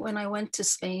example, when I went to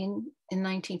Spain in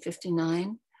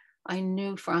 1959, I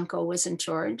knew Franco was in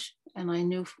charge, and I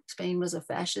knew Spain was a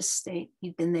fascist state.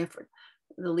 He'd been there for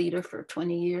the leader for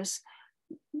 20 years,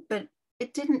 but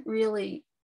it didn't really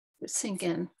sink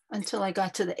in until I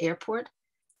got to the airport,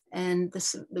 and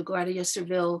the Guardia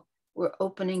Civil were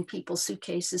opening people's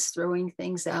suitcases, throwing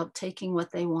things out, taking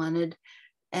what they wanted,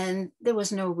 and there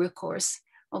was no recourse.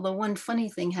 Although one funny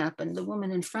thing happened, the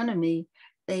woman in front of me,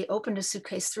 they opened a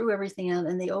suitcase, threw everything out,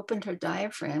 and they opened her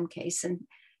diaphragm case, and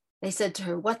they said to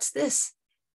her, "What's this?"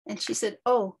 And she said,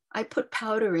 "Oh, I put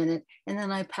powder in it, and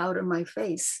then I powder my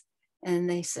face." And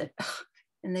they said, ugh,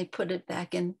 and they put it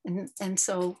back in. And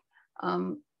so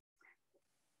when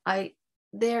I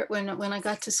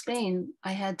got to Spain,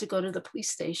 I had to go to the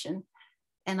police station,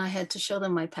 and I had to show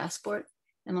them my passport,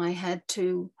 and I had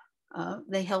to,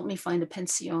 they helped me find a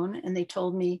pension, and they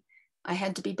told me I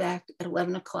had to be back at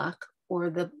 11 o'clock or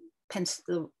the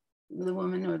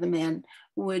woman or the man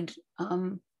would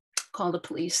call the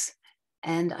police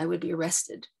and I would be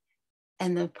arrested.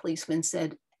 And the policeman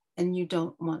said, "And you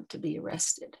don't want to be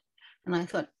arrested." And I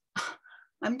thought,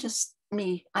 I'm just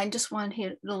me. I just want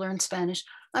here to learn Spanish.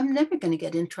 I'm never going to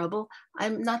get in trouble.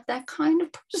 I'm not that kind of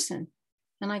person.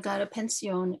 And I got a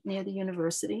pension near the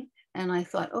university. And I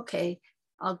thought, okay,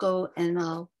 I'll go and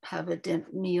I'll have a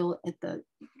meal at the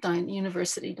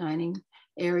university dining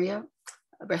area,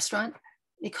 a restaurant,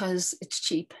 because it's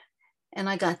cheap. And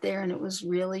I got there and it was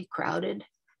really crowded.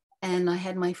 And I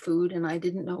had my food and I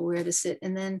didn't know where to sit.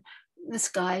 And then this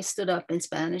guy stood up in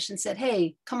Spanish and said,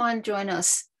 "Hey, come on, join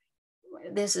us.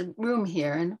 There's a room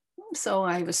here." And so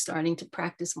I was starting to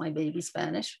practice my baby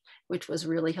Spanish, which was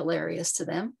really hilarious to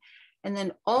them. And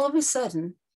then all of a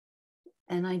sudden,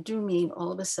 and I do mean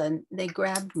all of a sudden, they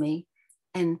grabbed me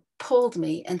and pulled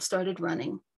me and started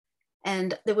running.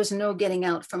 And there was no getting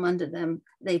out from under them.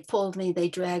 They pulled me, they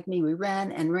dragged me, we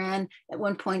ran and ran. At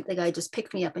one point, the guy just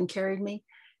picked me up and carried me.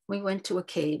 We went to a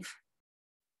cave.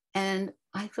 And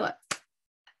I thought,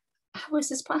 how is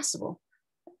this possible?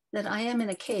 That I am in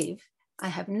a cave. I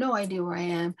have no idea where I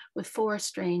am with 4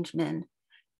 strange men.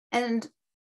 And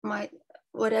my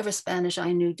whatever Spanish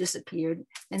I knew disappeared,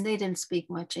 and they didn't speak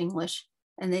much English,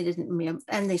 and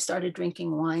they started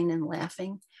drinking wine and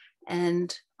laughing.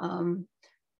 And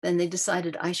then they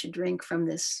decided I should drink from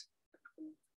this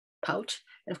pouch.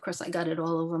 And of course, I got it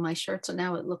all over my shirt. So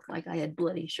now it looked like I had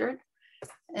bloody shirt.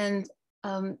 And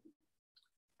then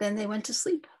they went to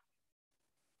sleep.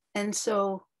 And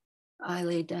so I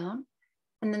laid down.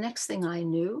 And the next thing I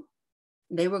knew,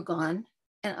 they were gone.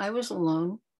 And I was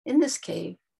alone in this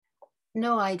cave,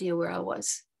 no idea where I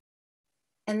was.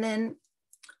 And then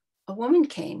a woman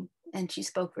came and she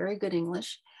spoke very good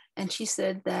English. And she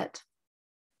said that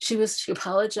she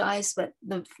apologized, but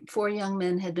the 4 young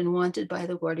men had been wanted by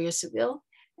the Guardia Civil.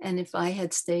 And if I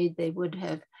had stayed, they would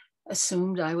have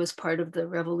assumed I was part of the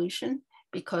revolution,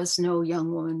 because no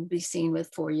young woman would be seen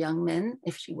with 4 young men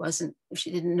if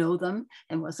she didn't know them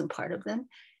and wasn't part of them.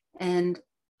 And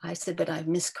I said, but I've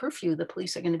missed curfew. The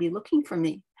police are going to be looking for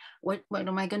me. What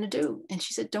am I going to do? And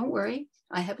she said, don't worry.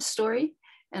 I have a story,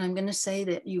 and I'm going to say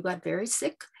that you got very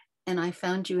sick and I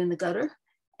found you in the gutter,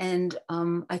 and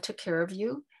I took care of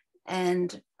you.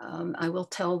 And I will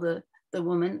tell the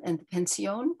woman and the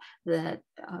pension that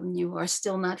you are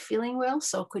still not feeling well.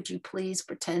 So could you please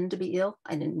pretend to be ill?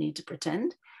 I didn't need to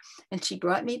pretend. And she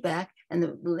brought me back, and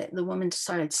the woman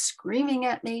started screaming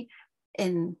at me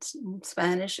in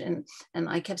Spanish, and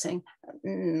I kept saying,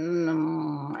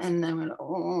 no, and I went,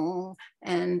 oh,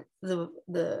 and the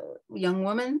young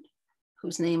woman,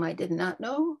 whose name I did not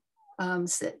know,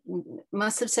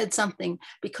 must have said something,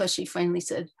 because she finally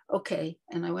said, okay.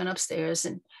 And I went upstairs,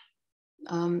 and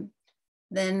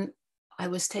then I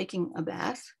was taking a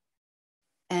bath,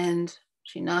 and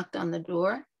she knocked on the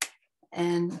door,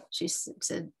 and she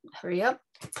said, hurry up,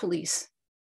 police.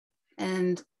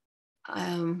 And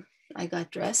I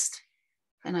got dressed,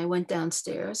 and I went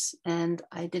downstairs, and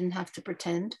I didn't have to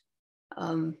pretend.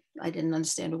 I didn't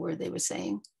understand a word they were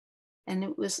saying. And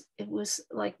it was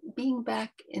like being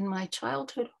back in my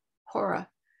childhood horror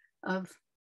of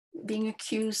being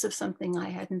accused of something I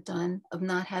hadn't done, of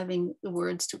not having the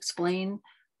words to explain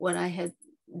what I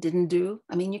didn't do.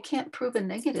 I mean, you can't prove a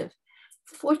negative.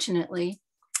 Fortunately,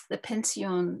 the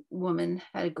pension woman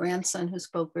had a grandson who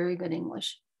spoke very good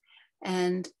English,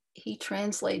 and he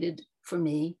translated for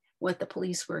me what the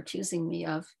police were accusing me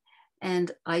of.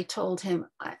 And I told him,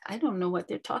 I don't know what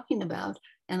they're talking about.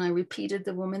 And I repeated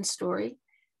the woman's story.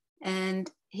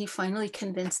 And he finally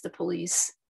convinced the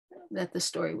police that the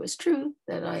story was true,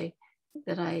 that I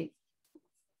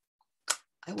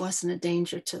wasn't a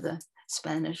danger to the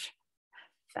Spanish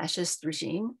fascist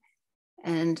regime.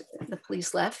 And the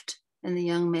police left, and the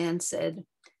young man said,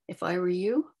 if I were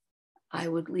you, I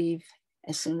would leave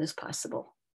as soon as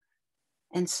possible.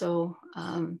 And so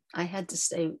I had to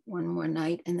stay one more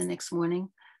night, and the next morning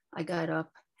I got up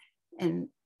and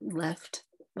left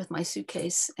with my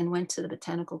suitcase and went to the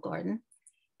botanical garden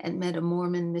and met a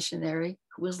Mormon missionary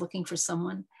who was looking for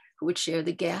someone who would share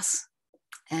the gas.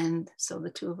 And so the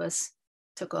two of us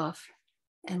took off,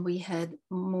 and we had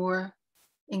more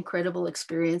incredible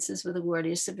experiences with the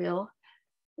Guardia Civil.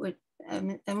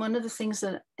 And one of the things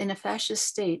that in a fascist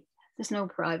state, there's no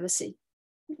privacy,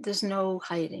 there's no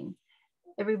hiding.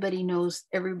 Everybody knows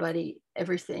everybody,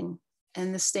 everything,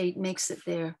 and the state makes it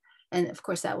there. And of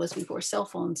course, that was before cell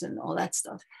phones and all that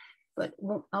stuff. But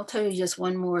I'll tell you just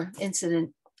one more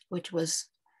incident, which was,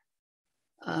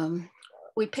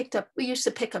 we used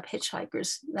to pick up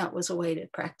hitchhikers. That was a way to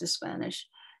practice Spanish.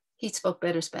 He spoke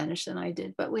better Spanish than I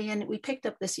did, but we picked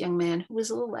up this young man who was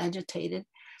a little agitated.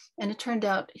 And it turned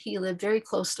out he lived very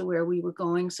close to where we were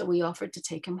going, so we offered to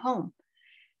take him home.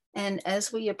 And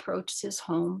as we approached his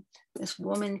home, this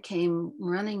woman came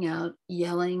running out,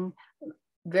 yelling,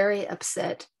 very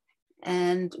upset,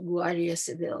 and Guardia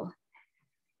Civil.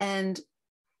 And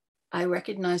I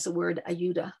recognized the word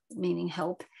ayuda, meaning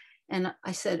help. And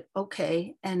I said,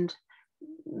 okay. And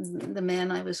the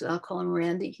man I'll call him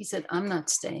Randy, he said, I'm not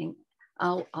staying.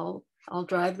 I'll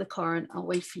drive the car and I'll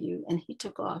wait for you. And he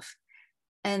took off.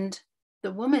 And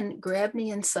the woman grabbed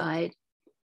me inside,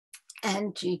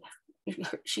 and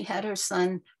she had her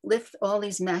son lift all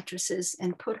these mattresses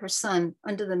and put her son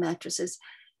under the mattresses.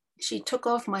 She took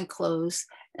off my clothes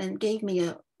and gave me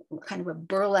a kind of a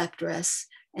burlap dress,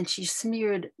 and she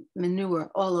smeared manure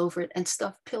all over it and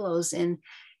stuffed pillows in.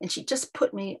 And she just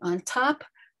put me on top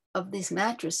of these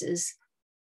mattresses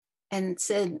and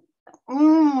said,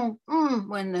 when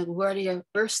the Guardia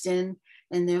burst in,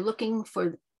 and they're looking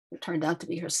for, it turned out to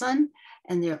be her son,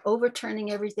 and they're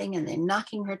overturning everything, and they're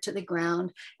knocking her to the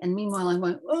ground. And meanwhile, I'm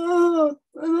going,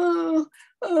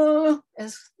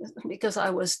 because I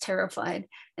was terrified.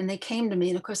 And they came to me,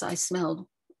 and of course I smelled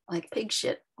like pig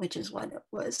shit, which is what it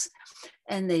was.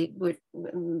 And they would,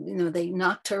 they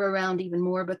knocked her around even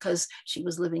more because she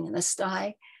was living in a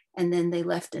sty. And then they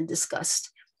left in disgust.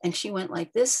 And she went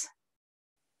like this,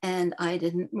 and I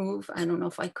didn't move. I don't know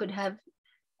if I could have.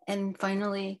 And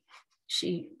finally,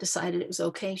 she decided it was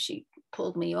okay. She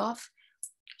pulled me off.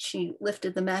 She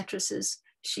lifted the mattresses.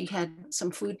 She had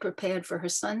some food prepared for her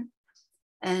son,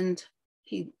 and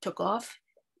he took off,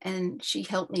 and she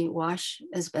helped me wash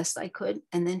as best I could.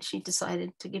 And then she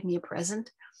decided to give me a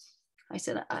present. I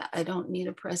said, I don't need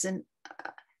a present.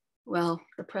 Well,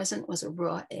 the present was a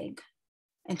raw egg,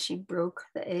 and she broke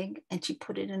the egg and she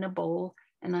put it in a bowl,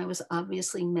 and I was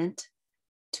obviously meant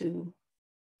to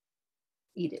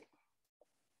eat it.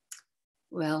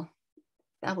 Well,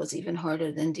 that was even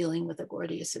harder than dealing with a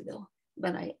Guardia Civil,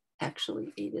 but I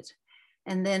actually ate it.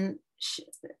 And then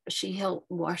she helped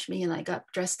wash me, and I got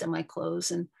dressed in my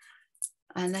clothes, and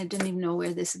I didn't even know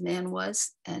where this man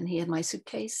was. And he had my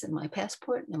suitcase and my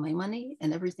passport and my money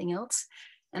and everything else.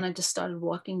 And I just started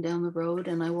walking down the road,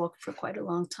 and I walked for quite a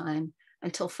long time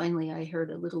until finally I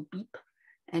heard a little beep,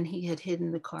 and he had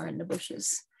hidden the car in the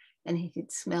bushes, and he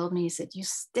had smelled me. He said, "You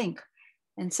stink."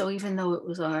 And so even though it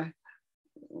was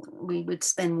we would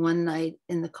spend one night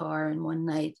in the car and one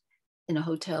night in a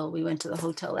hotel, we went to the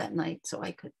hotel that night so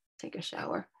I could take a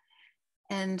shower.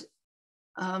 And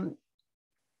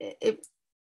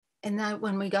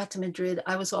when we got to Madrid,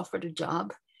 I was offered a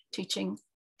job teaching,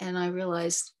 and I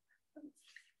realized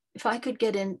if I could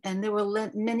get in, and there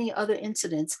were many other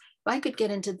incidents, if I could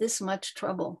get into this much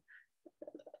trouble,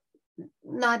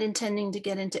 not intending to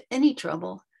get into any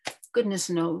trouble, goodness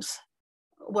knows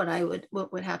what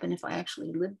would happen if I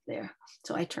actually lived there.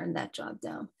 So I turned that job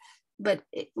down. But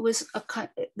it was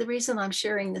the reason I'm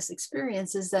sharing this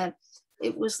experience is that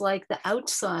it was like the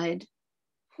outside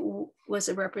was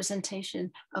a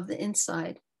representation of the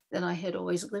inside that I had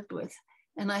always lived with.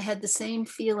 And I had the same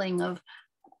feeling of,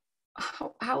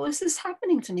 how is this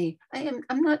happening to me? I'm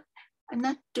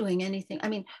not doing anything. I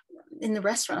mean, in the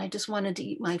restaurant, I just wanted to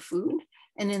eat my food.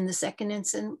 And in the second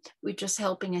incident, we're just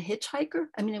helping a hitchhiker.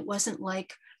 I mean, it wasn't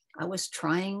like I was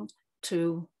trying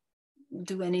to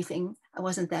do anything. I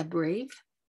wasn't that brave.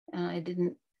 And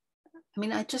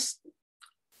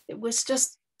it was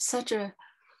just such a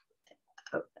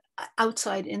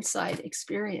outside inside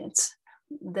experience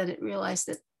that it realized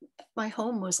that my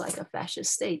home was like a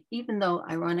fascist state, even though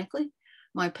ironically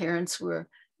my parents were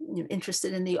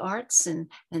interested in the arts and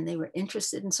they were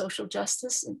interested in social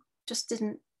justice, and just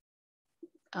didn't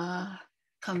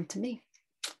come to me.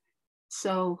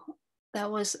 So that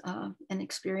was an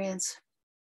experience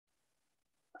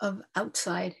of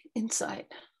outside inside.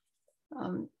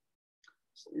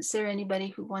 Is there anybody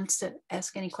who wants to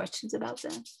ask any questions about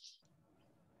that?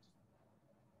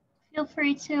 Feel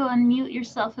free to unmute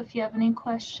yourself if you have any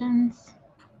questions.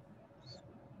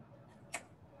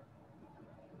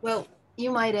 Well, you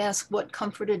might ask what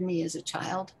comforted me as a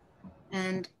child.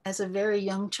 And as a very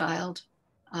young child,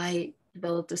 I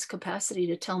developed this capacity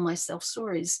to tell myself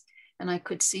stories, and I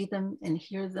could see them and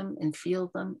hear them and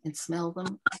feel them and smell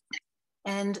them.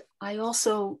 And I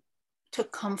also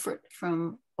took comfort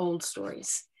from old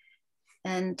stories.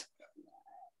 And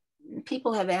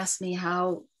people have asked me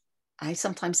how I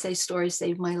sometimes say stories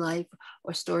saved my life,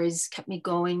 or stories kept me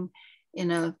going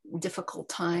in a difficult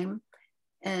time.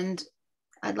 And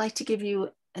I'd like to give you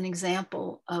an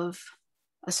example of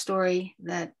a story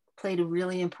that played a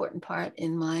really important part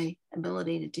in my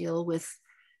ability to deal with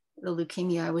the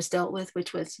leukemia I was dealt with,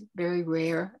 which was very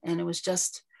rare. And it was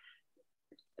just,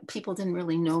 people didn't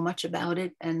really know much about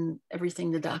it. And everything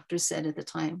the doctors said at the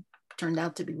time turned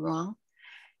out to be wrong.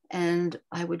 And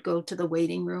I would go to the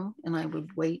waiting room, and I would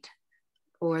wait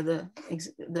for the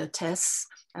tests.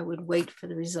 I would wait for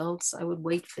the results. I would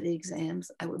wait for the exams.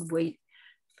 I would wait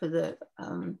for the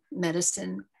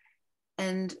medicine.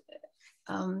 And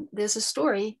there's a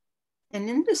story. And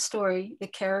in this story, the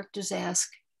characters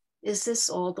ask, is this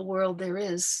all the world there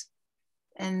is?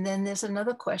 And then there's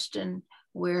another question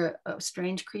where a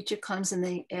strange creature comes and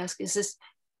they ask, is this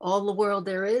all the world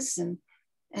there is?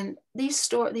 And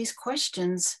these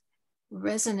questions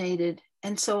resonated.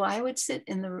 And so I would sit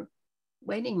in the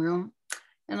waiting room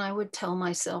and I would tell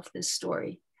myself this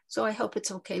story. So I hope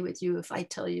it's okay with you if I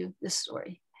tell you this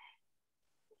story.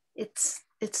 It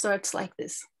starts like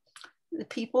this. The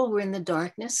people were in the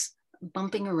darkness,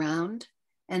 bumping around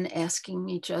and asking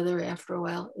each other after a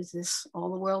while, is this all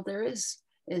the world there is?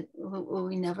 Will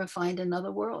we never find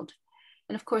another world?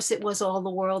 And of course, it was all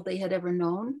the world they had ever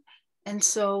known. And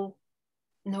so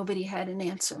nobody had an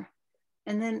answer.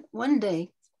 And then one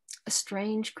day, a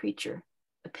strange creature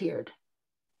appeared.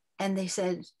 And they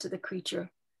said to the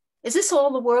creature, is this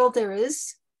all the world there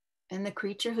is? And the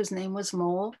creature, whose name was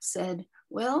Mole, said,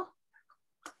 well,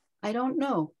 I don't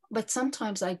know, but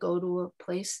sometimes I go to a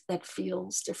place that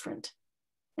feels different.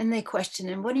 And they questioned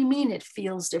him, what do you mean it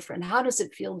feels different? How does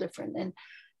it feel different? And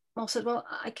Mole said, well,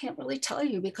 I can't really tell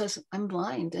you because I'm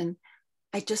blind, and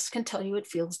I just can tell you it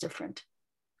feels different.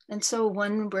 And so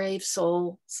one brave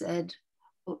soul said,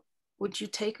 would you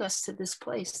take us to this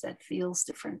place that feels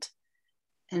different?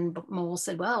 And Mole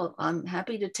said, well, I'm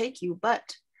happy to take you,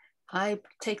 but I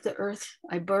take the earth,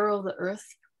 I burrow the earth,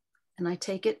 and I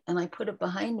take it and I put it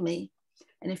behind me.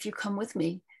 And if you come with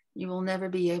me, you will never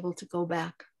be able to go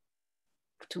back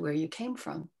to where you came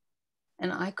from.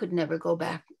 And I could never go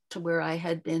back to where I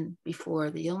had been before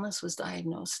the illness was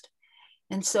diagnosed.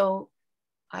 And so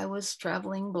I was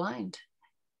traveling blind.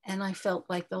 And I felt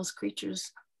like those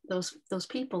creatures, those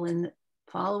people in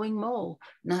following Mole,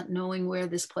 not knowing where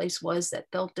this place was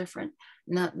that felt different,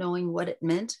 not knowing what it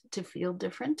meant to feel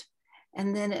different.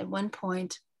 And then at one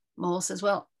point, Mole says,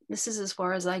 well, this is as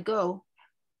far as I go.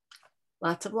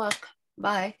 Lots of luck,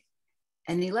 bye.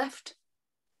 And he left.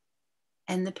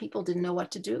 And the people didn't know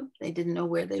what to do. They didn't know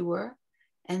where they were.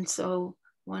 And so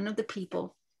one of the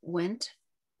people went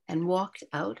and walked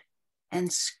out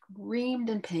and screamed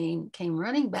in pain, came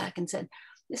running back and said,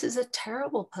 this is a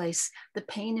terrible place. The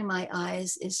pain in my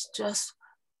eyes is just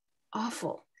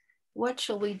awful. What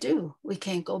shall we do? We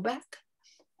can't go back.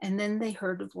 And then they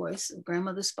heard the voice of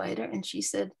Grandmother Spider, and she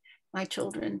said, my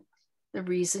children, the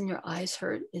reason your eyes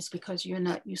hurt is because you're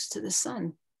not used to the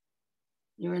sun.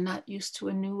 You're not used to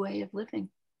a new way of living,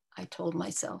 I told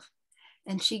myself.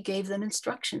 And she gave them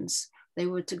instructions. They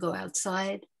were to go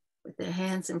outside with their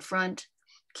hands in front,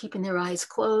 keeping their eyes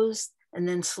closed, and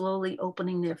then slowly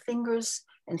opening their fingers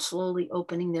and slowly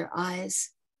opening their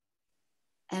eyes.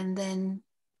 And then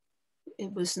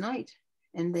it was night,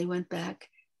 and they went back,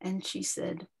 and she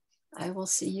said, I will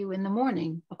see you in the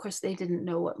morning. Of course, they didn't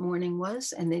know what morning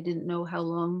was, and they didn't know how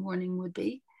long morning would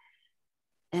be.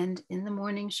 And in the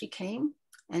morning she came,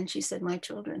 and she said, my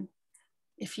children,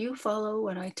 if you follow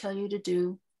what I tell you to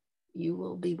do, you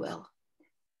will be well.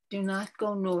 Do not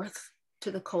go north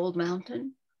to the cold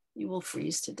mountain. You will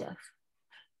freeze to death.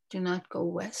 Do not go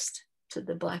west to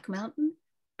the Black Mountain,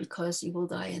 because you will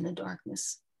die in the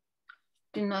darkness.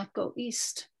 Do not go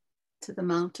east to the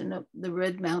mountain of the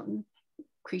Red Mountain.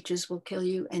 Creatures will kill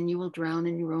you and you will drown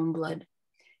in your own blood.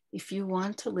 If you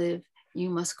want to live, you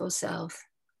must go south,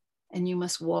 and you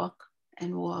must walk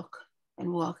and walk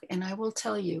and walk. And I will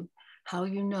tell you how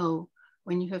you know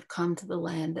when you have come to the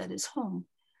land that is home.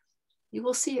 You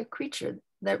will see a creature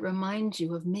that reminds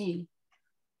you of me.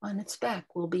 On its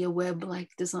back will be a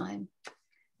web-like design.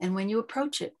 And when you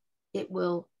approach it, it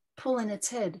will pull in its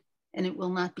head and it will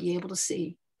not be able to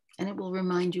see. And it will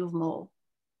remind you of Mole.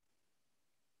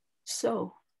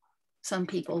 So some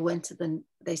people went to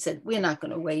they said, we're not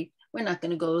going to wait. We're not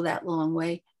going to go that long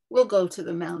way. We'll go to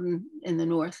the mountain in the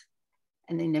north.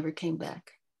 And they never came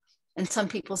back. And some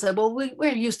people said, well,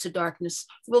 we're used to darkness.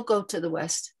 We'll go to the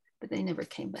west. But they never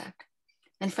came back.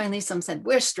 And finally, some said,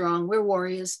 we're strong. We're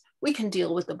warriors. We can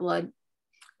deal with the blood.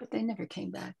 But they never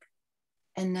came back.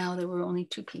 And now there were only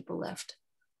two people left,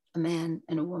 a man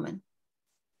and a woman.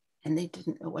 And they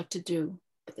didn't know what to do,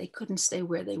 but they couldn't stay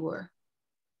where they were.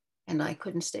 And I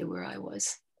couldn't stay where I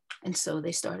was. And so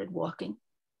they started walking,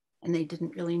 and they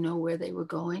didn't really know where they were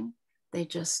going. They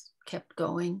just kept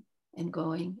going and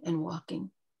going and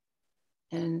walking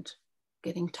and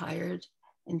getting tired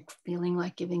and feeling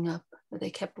like giving up, but they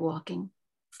kept walking.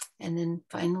 And then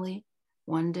finally,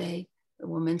 one day, the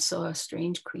woman saw a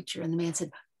strange creature, and the man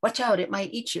said, watch out, it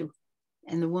might eat you.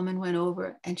 And the woman went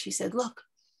over and she said, look,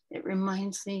 it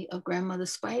reminds me of Grandmother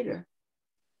Spider.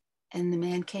 And the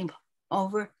man came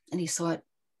over and he saw it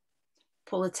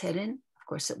pull its head in. Of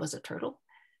course, it was a turtle,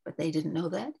 but they didn't know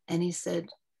that. And he said,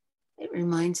 it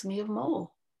reminds me of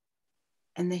Mole.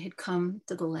 And they had come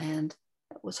to the land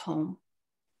that was home.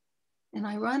 And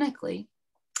ironically,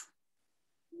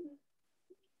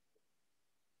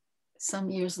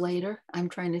 some years later, I'm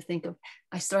trying to think of,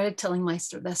 I started telling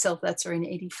myself that story in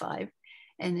 85.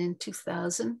 And in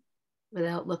 2000,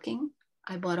 without looking,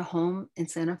 I bought a home in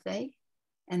Santa Fe.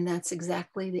 And that's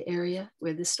exactly the area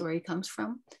where this story comes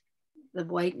from. The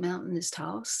White Mountain is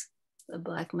Taos. The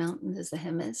Black Mountain is the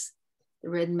Jemez. The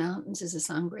Red Mountains is the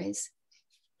Sangres.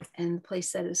 And the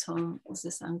place that is home is the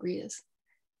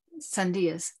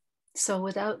Sandias. So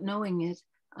without knowing it,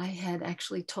 I had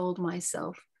actually told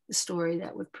myself the story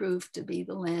that would prove to be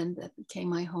the land that became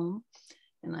my home.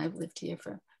 And I've lived here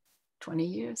for 20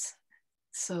 years.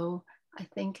 So I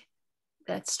think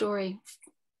that story,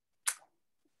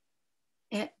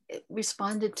 it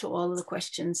responded to all of the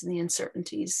questions and the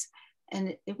uncertainties.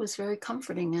 And it was very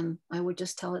comforting. And I would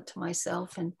just tell it to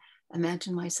myself and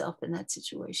imagine myself in that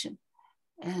situation.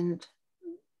 And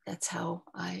that's how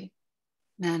I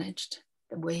managed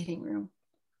the waiting room.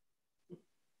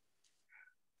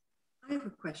 I have a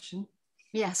question.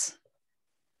 Yes.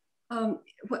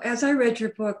 As I read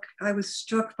your book, I was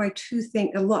struck by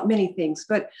many things,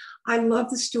 but I love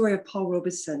the story of Paul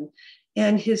Robeson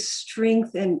and his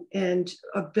strength and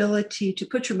ability to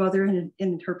put your mother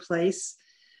in her place.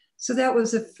 So that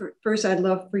was the first. I'd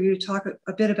love for you to talk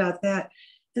a bit about that.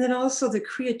 And then also the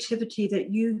creativity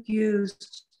that you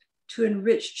used to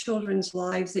enrich children's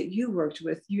lives that you worked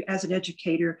with, you as an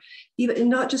educator, even and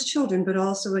not just children, but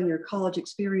also in your college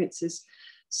experiences.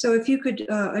 So if you could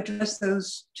address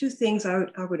those two things, I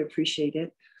would appreciate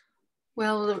it.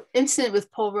 Well, the incident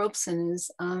with Paul Robeson is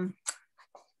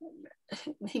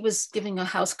he was giving a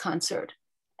house concert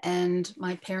and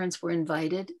my parents were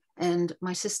invited and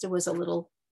my sister was a little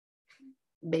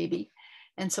baby.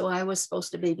 And so I was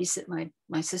supposed to babysit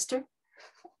my sister.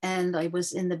 And I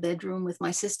was in the bedroom with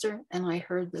my sister and I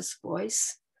heard this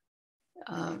voice.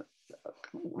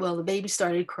 Well, the baby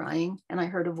started crying and I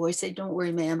heard a voice say, "Don't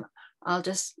worry, ma'am. I'll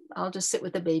just sit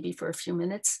with the baby for a few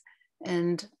minutes."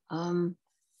 And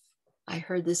I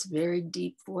heard this very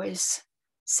deep voice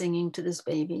singing to this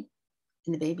baby,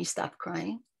 and the baby stopped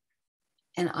crying.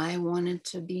 And I wanted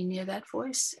to be near that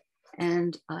voice.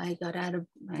 And I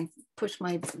pushed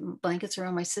my blankets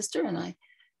around my sister and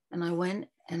I went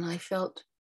and I felt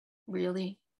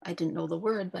really, I didn't know the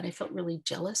word, but I felt really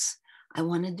jealous. I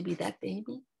wanted to be that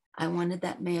baby. I wanted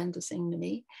that man to sing to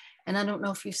me. And I don't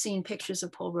know if you've seen pictures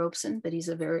of Paul Robeson, but he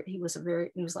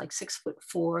was like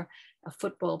 6'4", a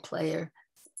football player.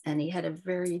 And he had a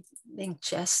very big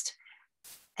chest.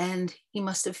 And he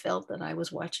must have felt that I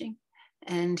was watching.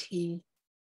 And he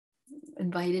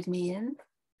invited me in.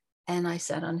 And I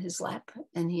sat on his lap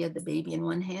and he had the baby in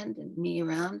one hand and me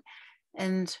around.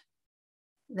 And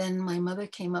then my mother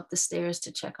came up the stairs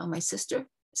to check on my sister,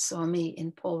 saw me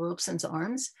in Paul Robeson's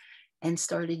arms and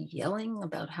started yelling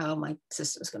about how my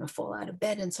sister was going to fall out of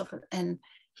bed and so forth. And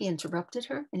he interrupted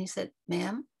her and he said,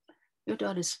 "Ma'am, your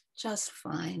daughter's just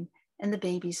fine and the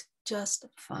baby's just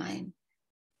fine.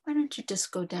 Why don't you just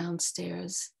go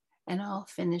downstairs and I'll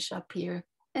finish up here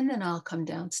and then I'll come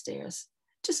downstairs.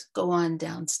 Just go on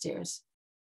downstairs."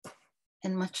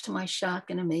 And much to my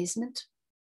shock and amazement,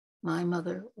 my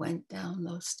mother went down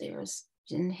those stairs.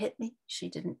 She didn't hit me. She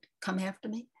didn't come after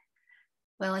me.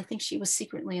 Well, I think she was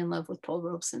secretly in love with Paul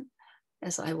Robeson,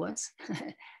 as I was.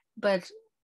 But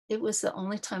it was the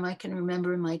only time I can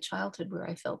remember in my childhood where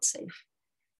I felt safe.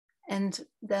 And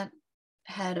that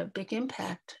had a big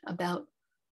impact about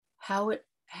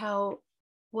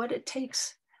what it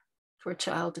takes for a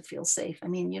child to feel safe. I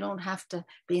mean, you don't have to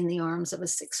be in the arms of a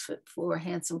 6'4"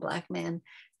 handsome Black man.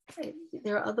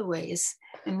 There are other ways.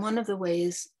 And one of the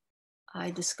ways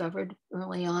I discovered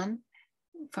early on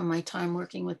from my time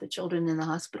working with the children in the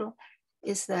hospital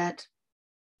is that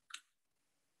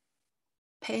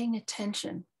paying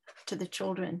attention to the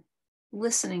children,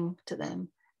 listening to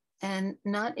them, and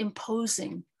not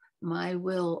imposing my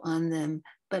will on them,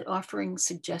 but offering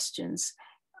suggestions.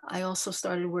 I also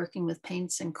started working with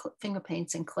paints and finger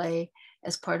paints and clay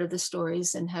as part of the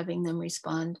stories and having them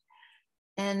respond.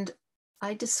 And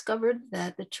I discovered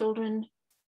that the children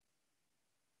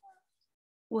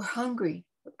were hungry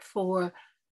for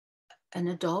an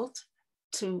adult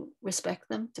to respect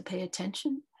them, to pay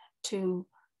attention, to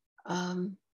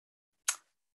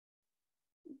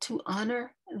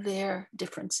honor their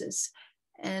differences.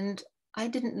 And I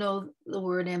didn't know the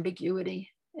word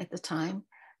ambiguity at the time.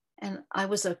 And I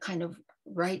was a kind of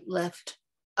right, left,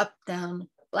 up, down,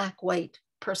 black, white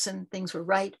person. Things were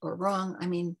right or wrong. I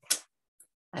mean,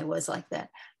 I was like that.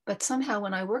 But somehow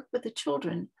when I worked with the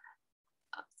children,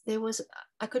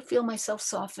 I could feel myself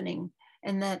softening,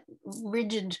 and that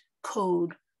rigid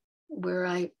code where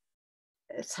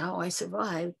it's how I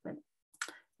survived, but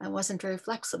I wasn't very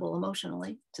flexible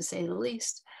emotionally, to say the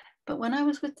least. But when I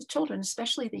was with the children,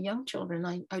 especially the young children,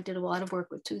 I did a lot of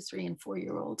work with 2, 3, and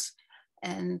 4-year-olds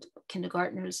and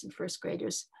kindergartners and first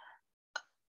graders.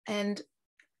 And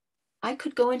I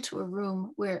could go into a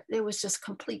room where there was just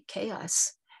complete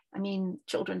chaos. I mean,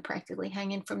 children practically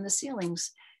hanging from the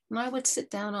ceilings. And I would sit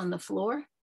down on the floor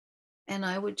and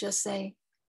I would just say,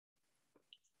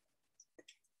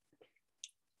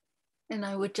 and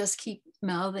I would just keep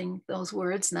mouthing those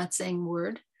words, not saying a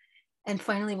word. And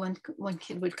finally, one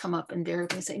kid would come up and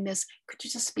invariably say, "Miss, could you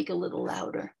just speak a little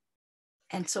louder?"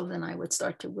 And so then I would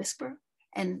start to whisper.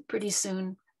 And pretty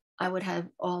soon I would have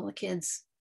all the kids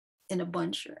in a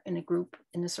bunch or in a group,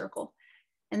 in a circle.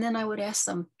 And then I would ask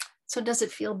them, "So does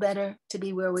it feel better to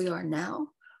be where we are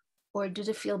now? Or did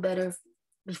it feel better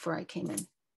before I came in?"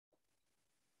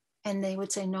 And they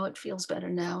would say, "No, it feels better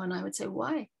now." And I would say,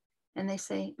 "Why?" And they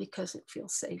say, "Because it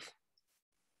feels safe."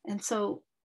 And so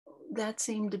that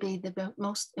seemed to be the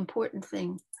most important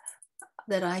thing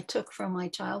that I took from my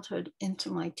childhood into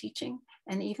my teaching,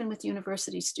 and even with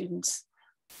university students.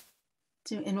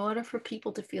 In order for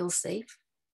people to feel safe,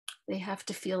 they have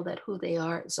to feel that who they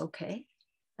are is okay.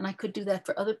 And I could do that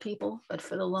for other people, but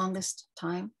for the longest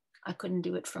time, I couldn't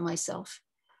do it for myself.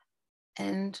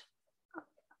 And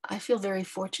I feel very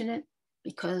fortunate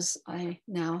because I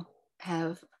now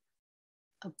have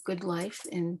a good life,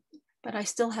 but I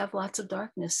still have lots of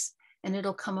darkness, and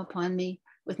it'll come upon me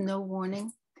with no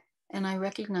warning. And I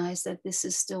recognize that this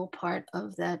is still part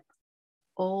of that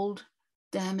old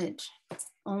damage,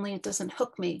 only it doesn't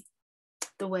hook me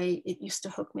the way it used to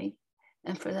hook me.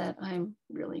 And for that, I'm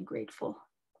really grateful.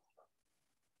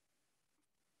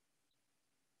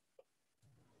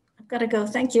 I've got to go.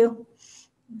 Thank you.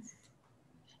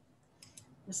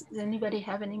 Does anybody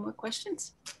have any more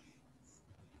questions?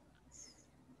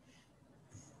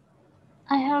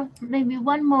 I have maybe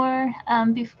one more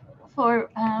before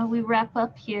we wrap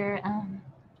up here.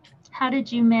 How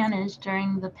did you manage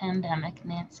during the pandemic,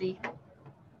 Nancy?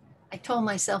 I told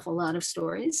myself a lot of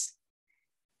stories,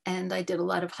 and I did a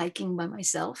lot of hiking by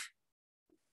myself.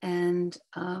 And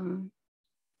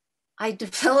I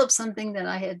developed something that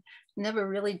I had never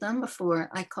really done before.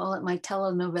 I call it my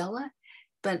telenovela,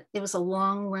 but it was a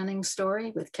long running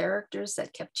story with characters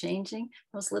that kept changing.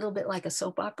 It was a little bit like a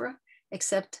soap opera,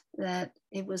 except that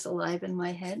it was alive in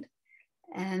my head.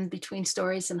 And between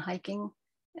stories and hiking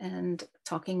and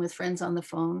talking with friends on the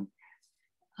phone,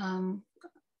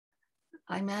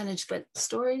 I managed, but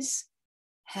stories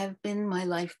have been my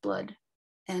lifeblood,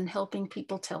 and helping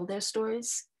people tell their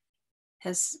stories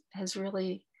has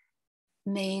really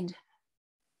made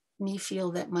me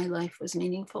feel that my life was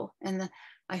meaningful. And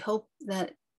I hope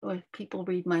that when people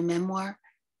read my memoir,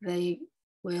 they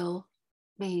will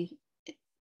be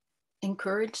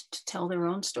encouraged to tell their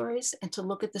own stories and to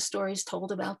look at the stories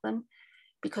told about them,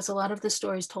 because a lot of the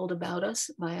stories told about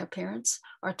us by our parents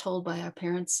are told by our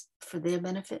parents for their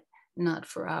benefit, not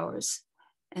for ours.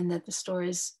 And that the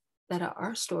stories that are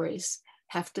our stories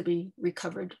have to be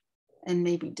recovered and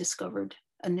maybe discovered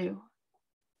anew.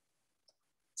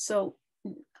 So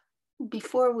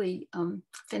before we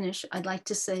finish, I'd like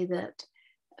to say that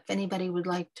if anybody would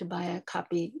like to buy a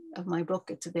copy of my book,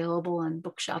 it's available on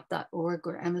bookshop.org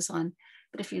or Amazon.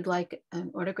 But if you'd like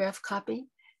an autographed copy,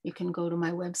 you can go to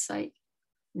my website,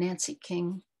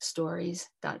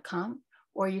 nancykingstories.com,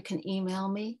 or you can email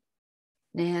me,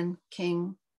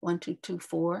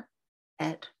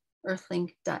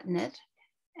 nanking1224@earthlink.net,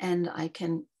 and I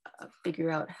can figure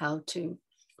out how to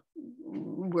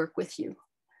work with you.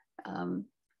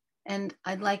 And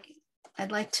I'd like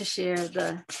to share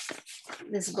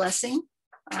this blessing.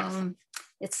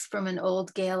 It's from an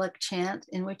old Gaelic chant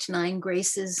in which 9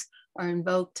 graces are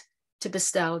invoked to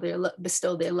bestow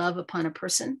their love upon a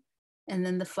person. And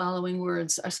then the following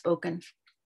words are spoken.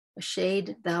 A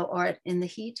shade thou art in the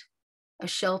heat, a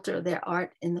shelter thou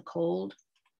art in the cold,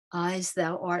 eyes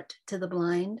thou art to the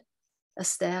blind, a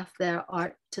staff thou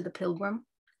art to the pilgrim,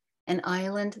 an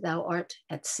island thou art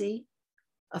at sea,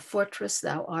 a fortress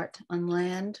thou art on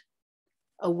land,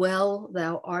 a well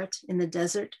thou art in the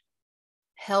desert,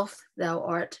 health thou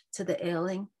art to the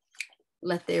ailing,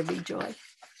 let there be joy.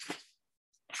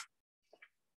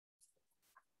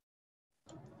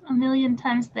 A million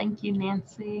times thank you,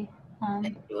 Nancy.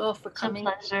 Thank you all for coming.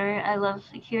 It's a pleasure. I love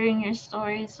hearing your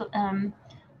stories.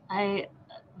 I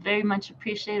very much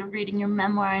appreciate reading your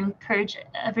memoir. I encourage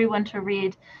everyone to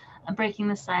read Breaking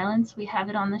the Silence. We have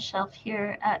it on the shelf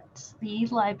here at the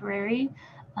library.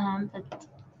 But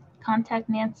contact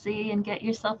Nancy and get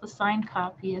yourself a signed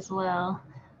copy as well.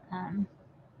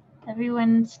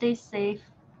 Everyone stay safe,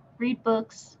 read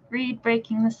books, read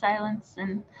Breaking the Silence,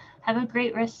 and have a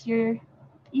great rest of your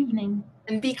evening.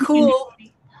 And be cool.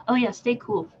 Oh yeah, stay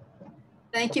cool.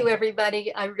 Thank you,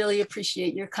 everybody. I really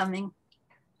appreciate your coming.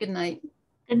 Good night.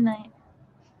 Good night.